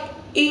 Just like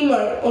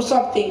emote or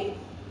something.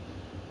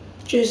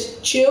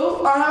 Just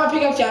chill. I have a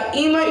pickaxe out.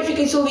 Emote if you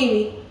can still hear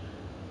me.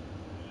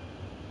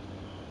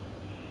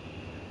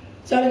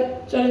 Is that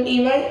an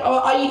emote?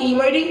 Or are you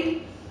emoting?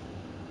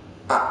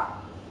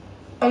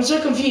 I'm so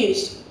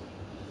confused.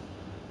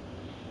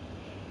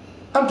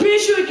 I'm pretty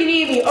sure you can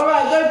hear me.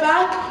 Alright, go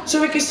back so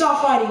we can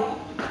start fighting.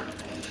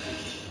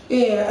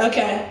 Yeah,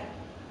 okay.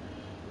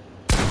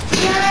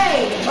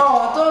 Yay! Oh,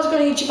 I thought I was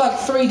gonna hit you like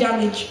 3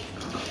 damage.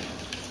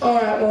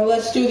 Alright, well,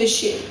 let's do this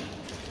shit.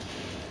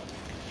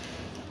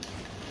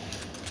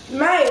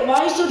 Mate, why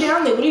are you still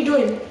down there? What are you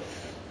doing?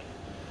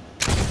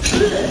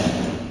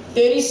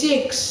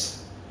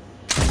 36.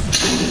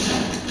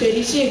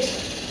 36.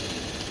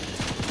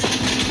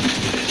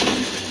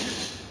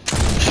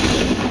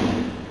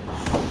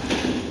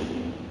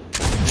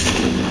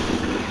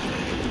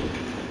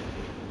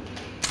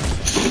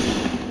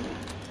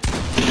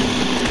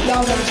 That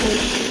was actually.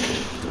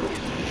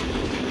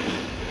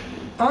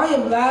 I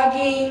am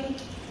lagging,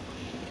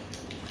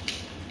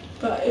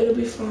 but it'll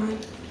be fine.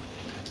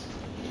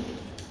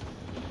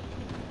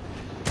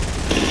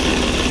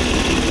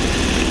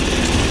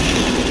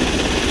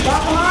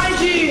 Right behind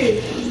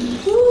you!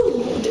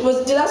 Woo!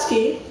 Did I scare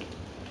you?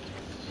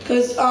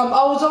 Because I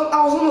was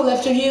on the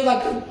left of you,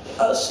 like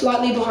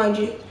slightly behind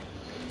you.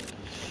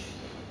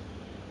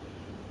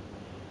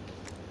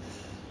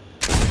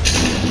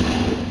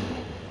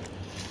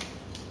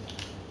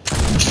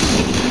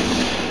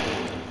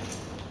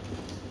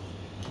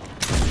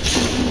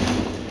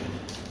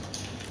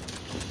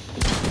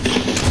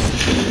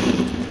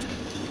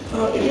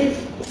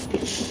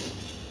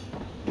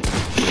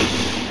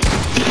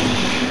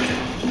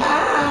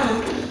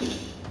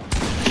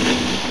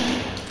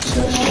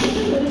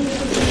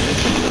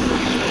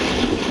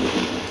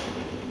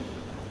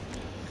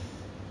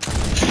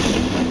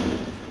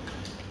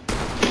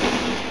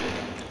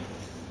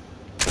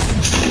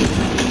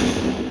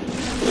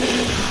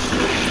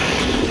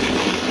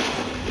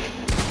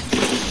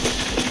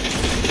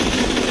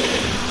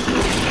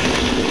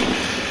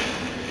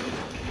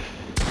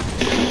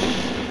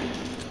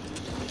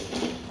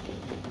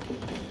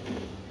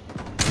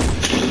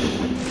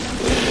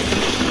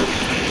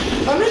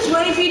 I'm just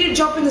waiting for you to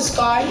jump in the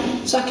sky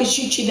so I can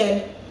shoot you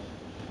then.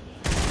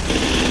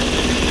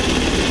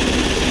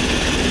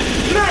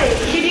 Mate,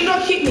 can you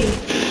not hit me?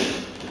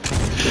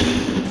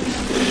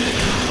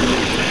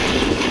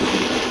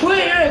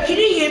 Wait, can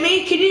you hear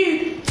me? Can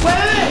you...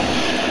 Wait.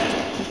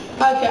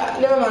 Okay,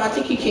 never mind, I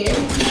think you can.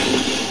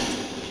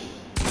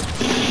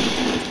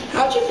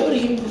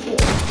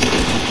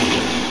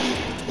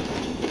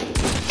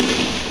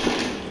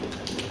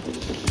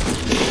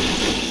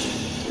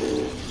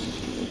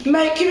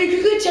 Mate, can you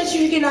quickly test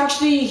if you can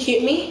actually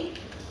hit me?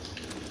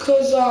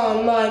 Cause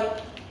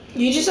like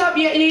you just have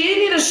you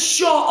need a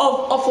shot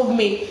off of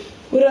me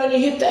when you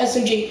hit the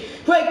SMG.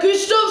 Wait,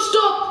 Gustav,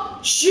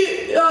 stop!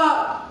 Shoot!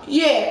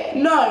 Yeah,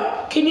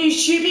 no. Can you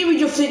shoot me with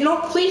your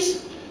flintlock,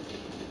 please?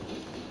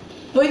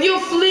 With your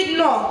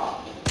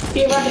flintlock.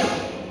 Yeah, right now.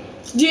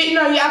 Yeah,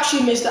 no, you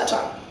actually missed that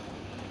time.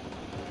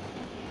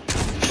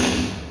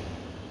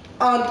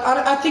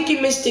 I think you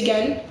missed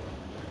again.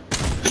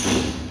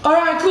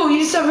 Alright, cool. You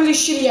just have really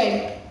shitty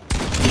aim.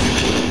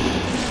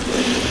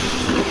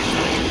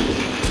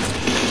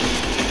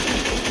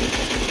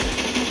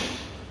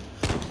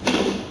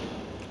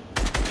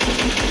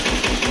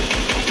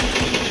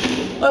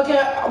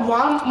 Okay,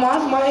 why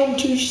is my aim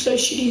too so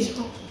shitty as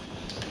well?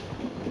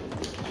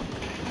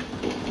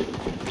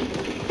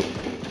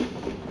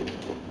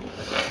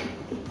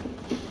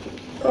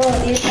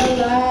 Oh, you're so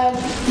loud.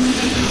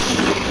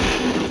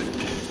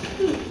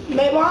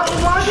 Mate, why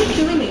are you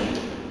killing me?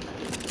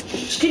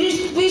 Can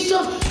you please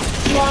stop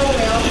flying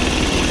around?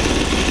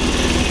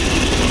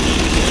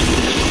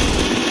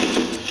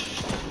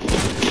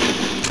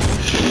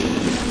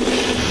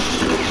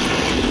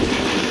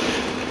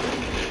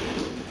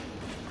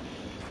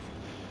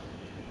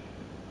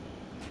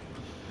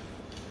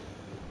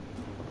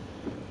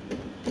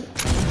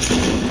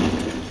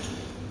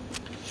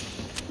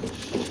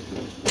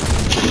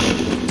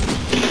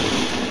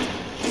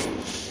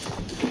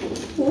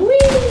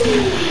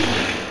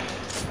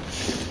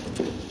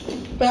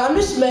 But I'm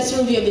just messing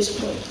with you at this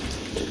point.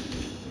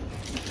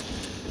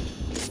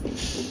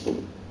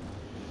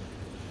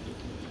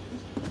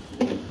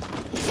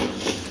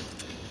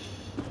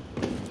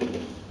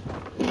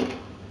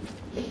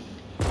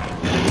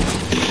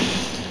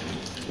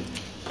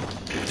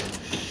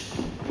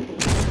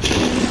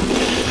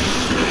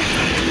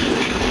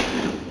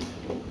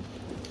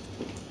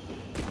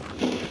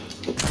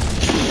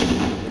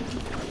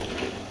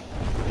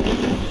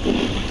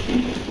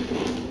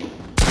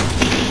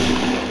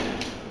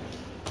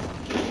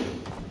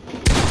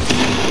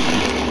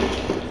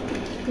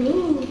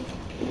 Ooh.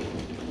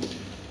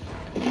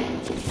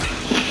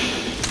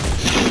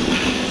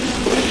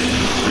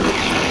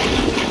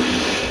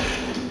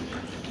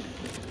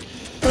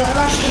 Well, I'm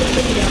actually gonna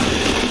put you down.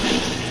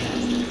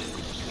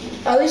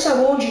 At least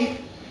I warned you.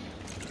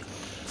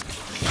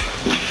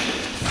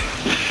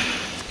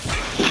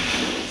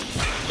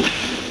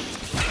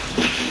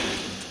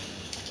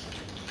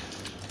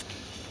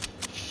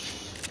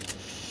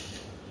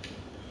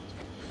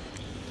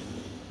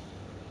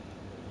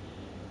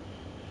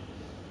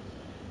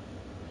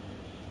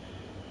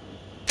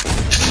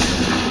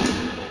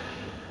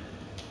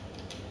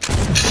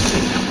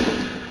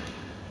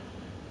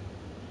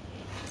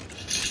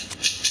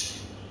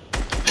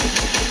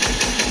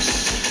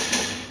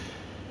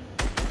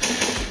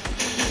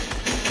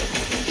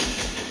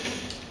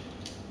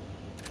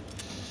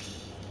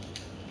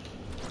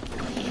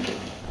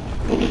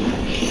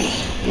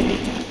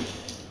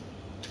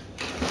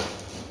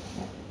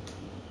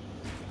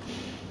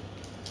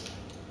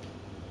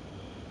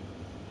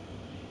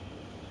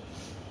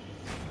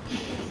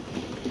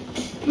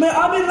 Man,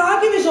 I've been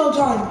lagging this whole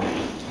time.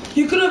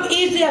 You could have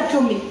easily have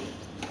killed me.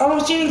 I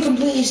was sitting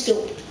completely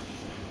still.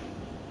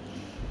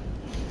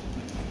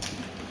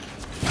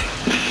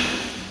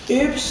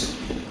 Oops.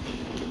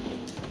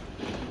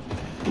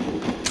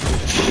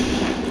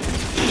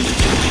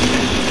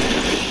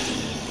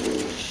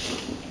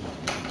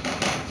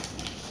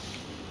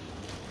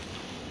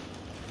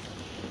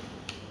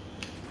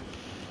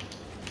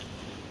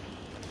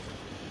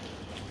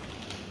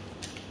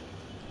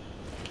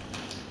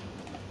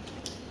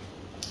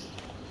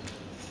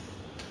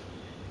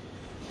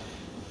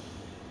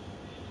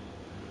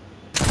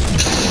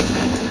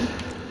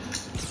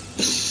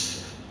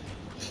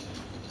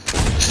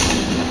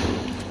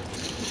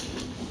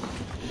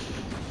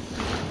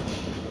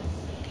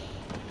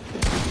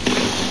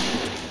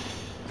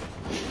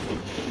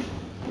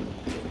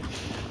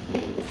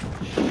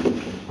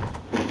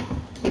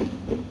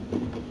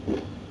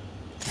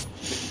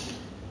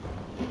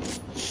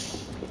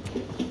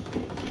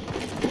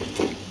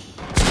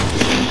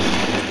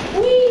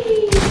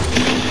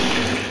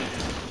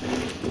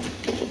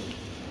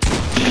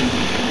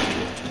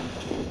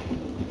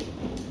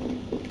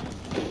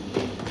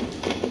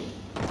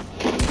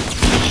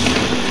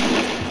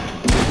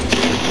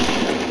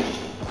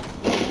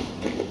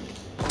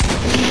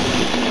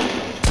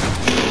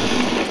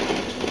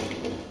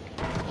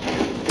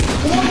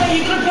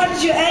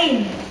 Your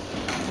aim.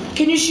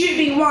 Can you shoot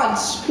me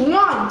once?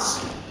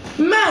 Once!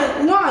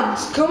 Man,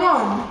 once! Come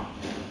on!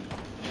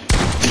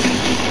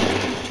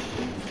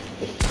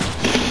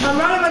 I'm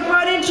running like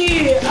right into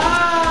you!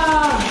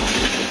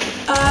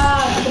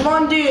 Come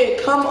on dude,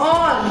 come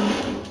on!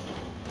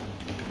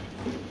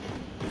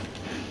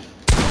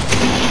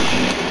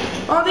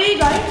 Oh, there you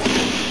go.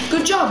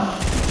 Good job.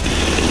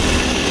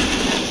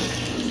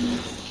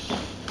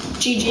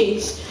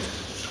 GG's.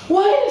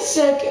 Wait a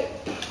second.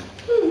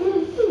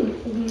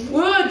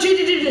 Whoa,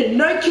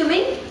 no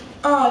killing.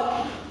 I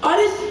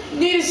just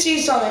need to see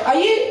something. Are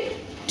you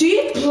Do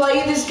you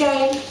play this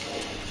game?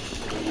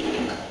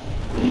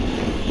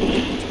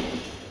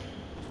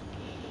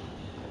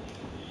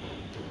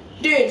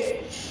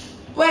 Dude,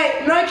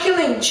 wait, no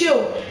killing,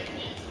 chill.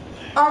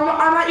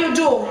 I'm at your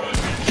door.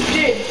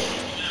 Dude,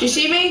 do you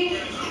see me?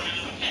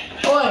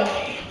 Oi.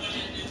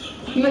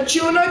 No,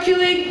 chill, no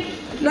killing,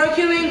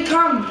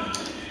 come.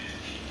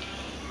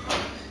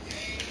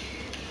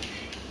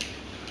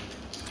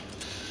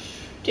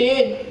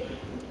 Dude,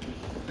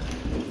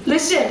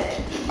 listen,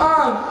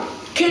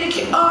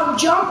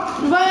 jump,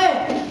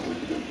 where?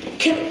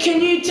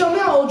 Can you tell me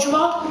how old you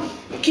are?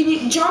 Can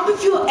you jump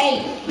if you're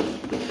 8?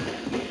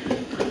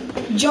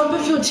 Jump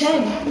if you're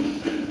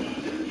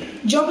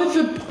 10. Jump if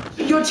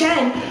you're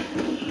 10.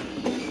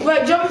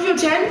 Wait, jump if you're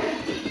 10?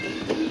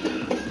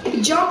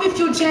 Jump if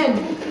you're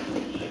 10.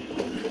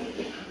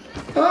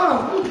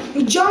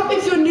 Jump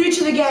if you're new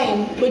to the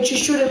game, which you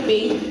shouldn't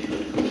be.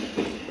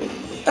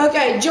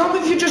 Okay, jump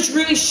if you're just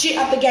really shit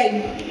at the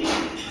game.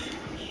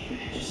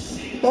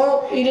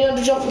 Well, you didn't have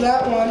to jump for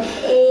that one.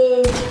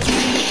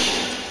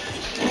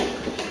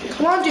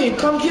 Come on, dude,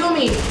 come kill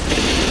me.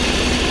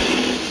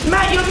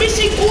 Matt, you're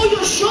missing all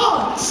your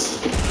shots.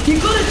 You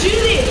gotta do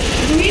this.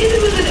 You hit me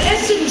with an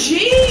SMG.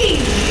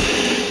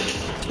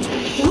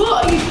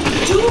 What are you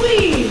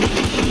doing?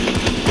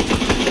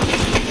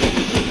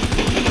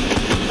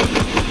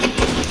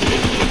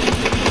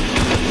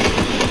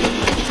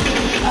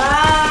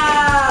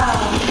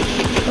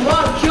 Come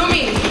on, kill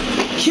me.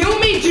 Kill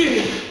me,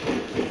 dude.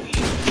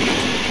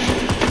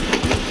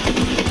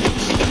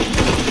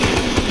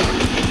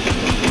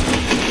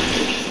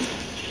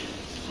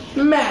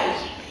 Matt,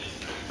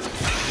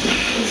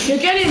 if you're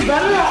getting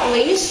better at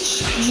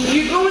least,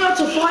 you're going up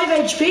to 5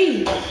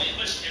 HP.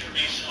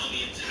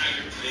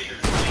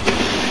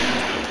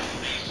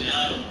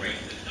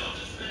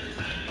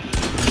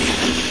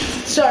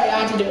 Sorry, I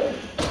had to do it.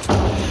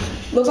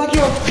 Looks like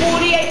you're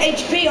 48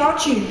 HP,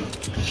 aren't you?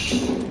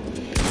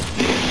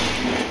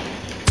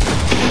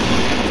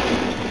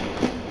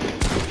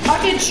 I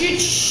can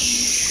shoot.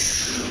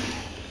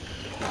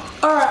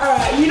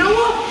 Alright. You know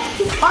what?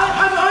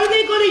 I'm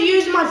only gonna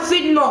use my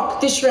flint knock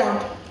this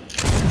round.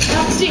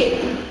 That's it.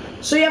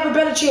 So you have a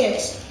better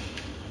chance.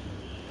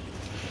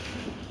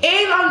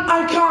 And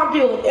I can't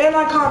build.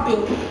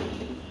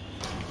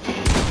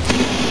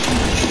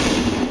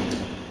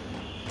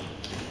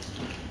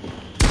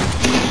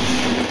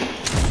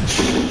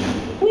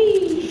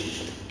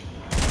 Whee!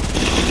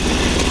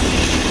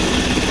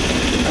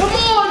 Come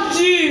on,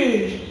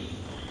 dude!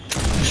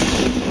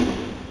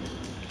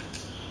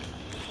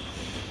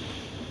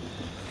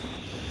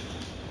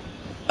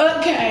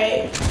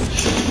 Okay.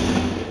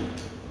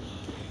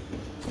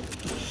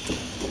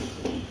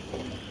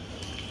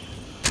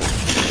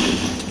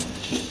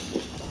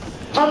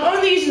 I'm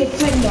only using the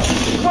flint knock.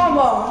 Come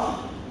on.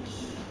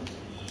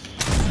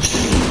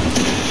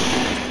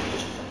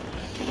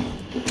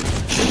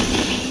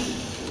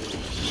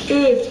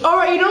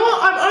 Alright, you know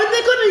what? I'm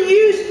only gonna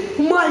use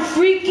my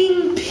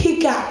freaking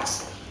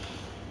pickaxe.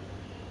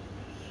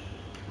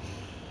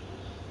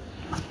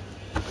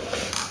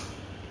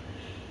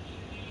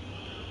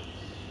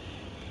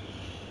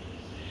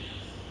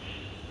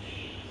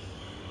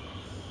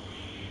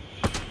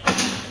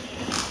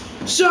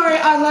 Sorry,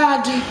 I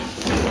lagged.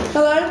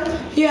 Hello?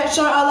 Yeah,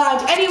 sorry, I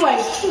lagged. Anyway,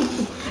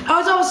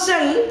 as I was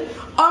saying,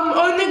 I'm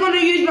only going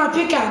to use my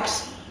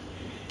pickaxe.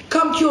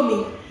 Come kill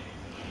me.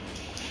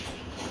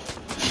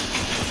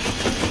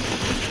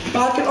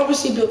 But I can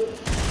obviously build.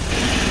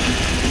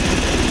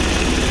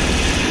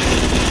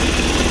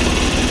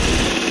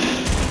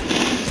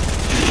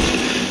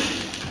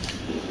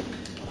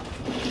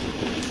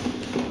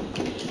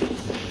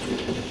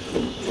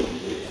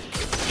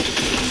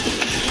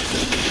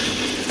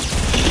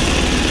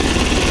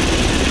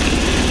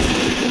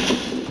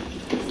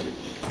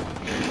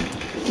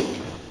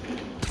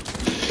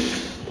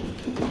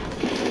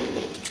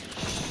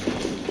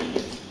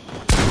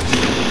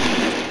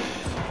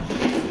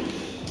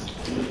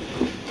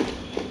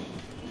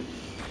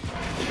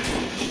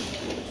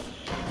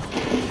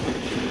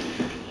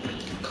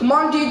 Come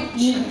on, dude.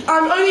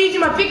 I'm only using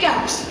my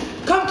pickaxe.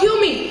 Come kill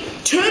me.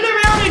 Turn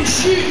around and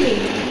shoot me.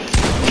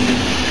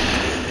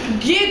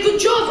 Yeah, good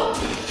job.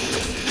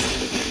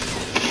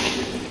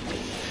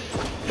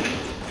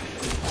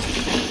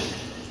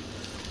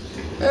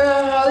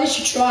 At least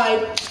you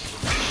tried.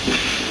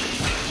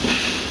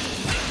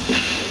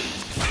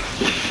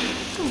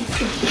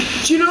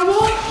 Do you know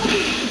what?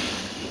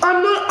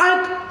 I'm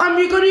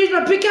gonna use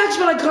my pickaxe,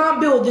 but I can't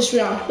build this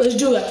round. Let's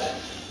do it.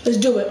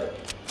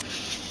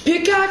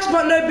 Pickaxe,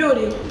 but no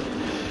building.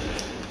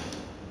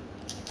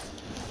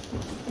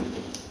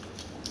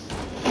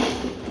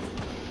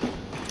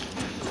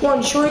 Come on,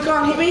 you sure you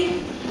can't hit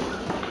me?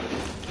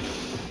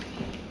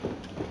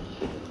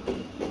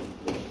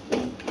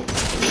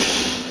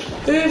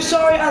 Oops,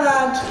 sorry, I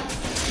lagged.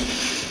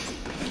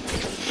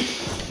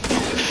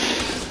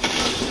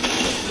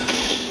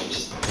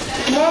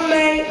 Come on,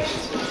 mate.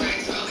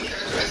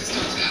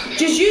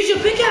 Just use your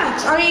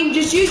pickaxe.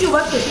 Just use your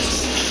weapons.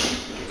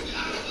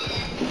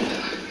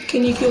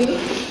 Can you kill me?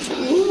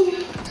 Ooh.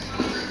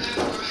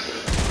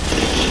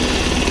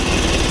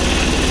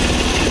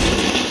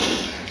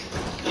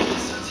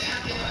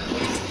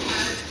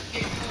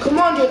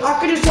 on, dude. I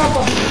could just jump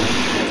up.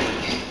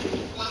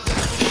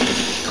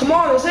 Come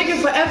on, it's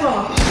taking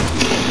forever.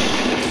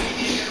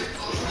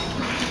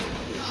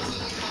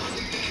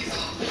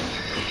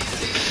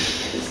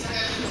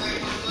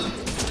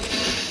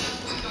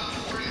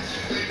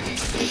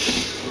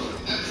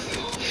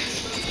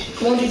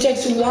 Come on, it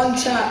takes one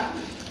tap.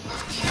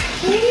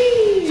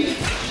 Whee!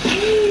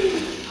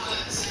 Whee!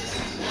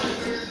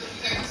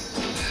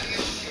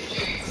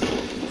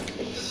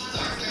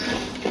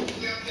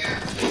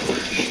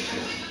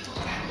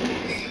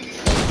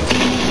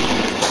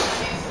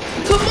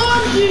 Come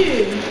on,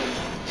 dude!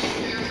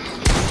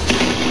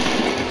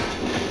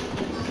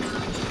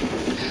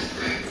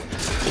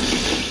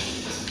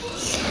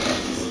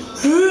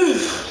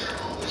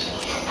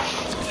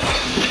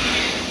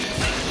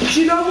 Do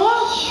you know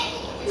what?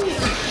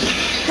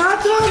 How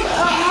come,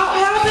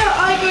 how about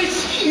I go,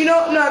 you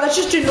know, no, let's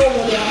just do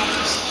normal now.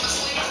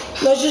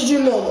 Let's just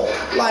do normal.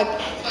 Like,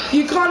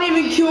 you can't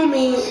even kill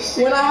me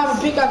when I have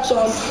a pickaxe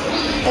on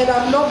and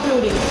I'm not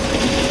building.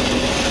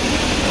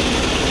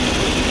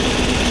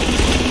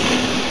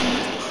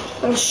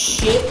 Oh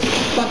shit.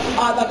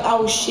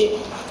 Oh shit.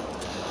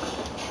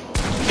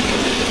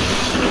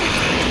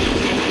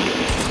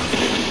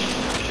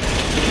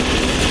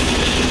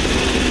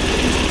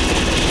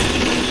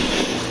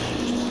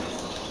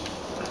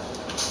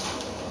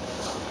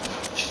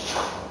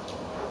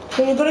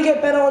 And you're gonna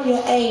get better on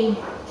your aim.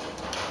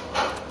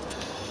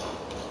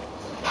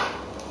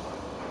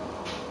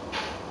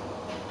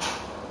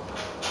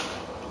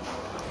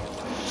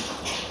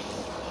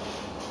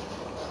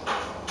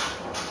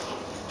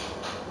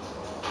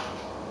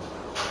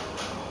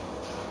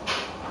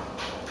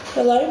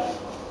 Hello?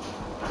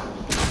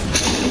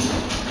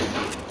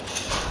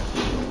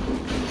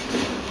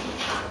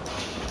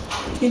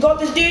 You got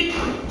this, dude?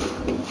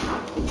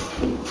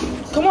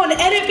 Come on,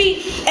 edit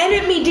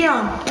me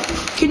down.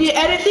 Can you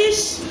edit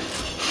this?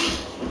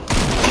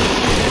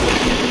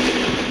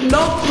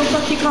 Nope, looks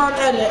like you can't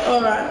edit.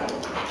 Alright.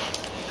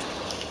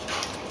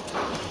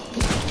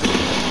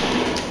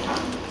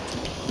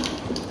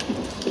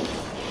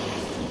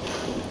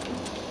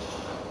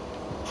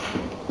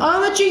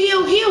 I'll let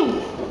you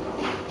heal.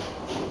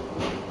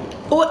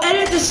 Or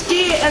edit the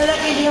stair and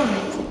let me down.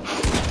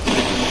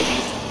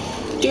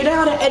 Do you know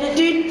how to edit,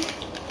 dude?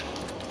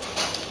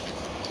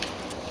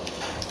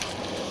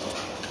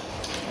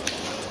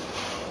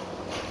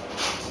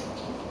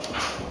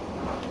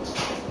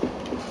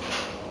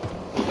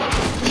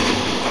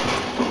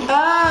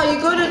 Ah, you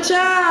got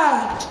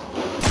attacked.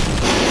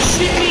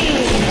 Shoot me.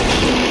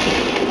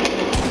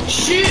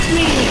 Shoot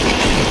me.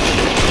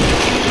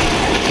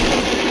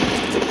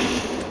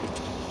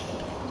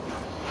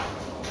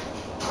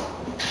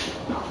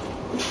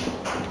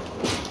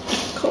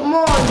 Come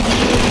on.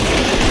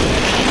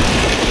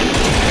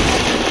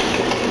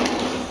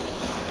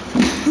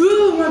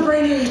 Ooh, my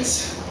brain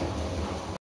hurts.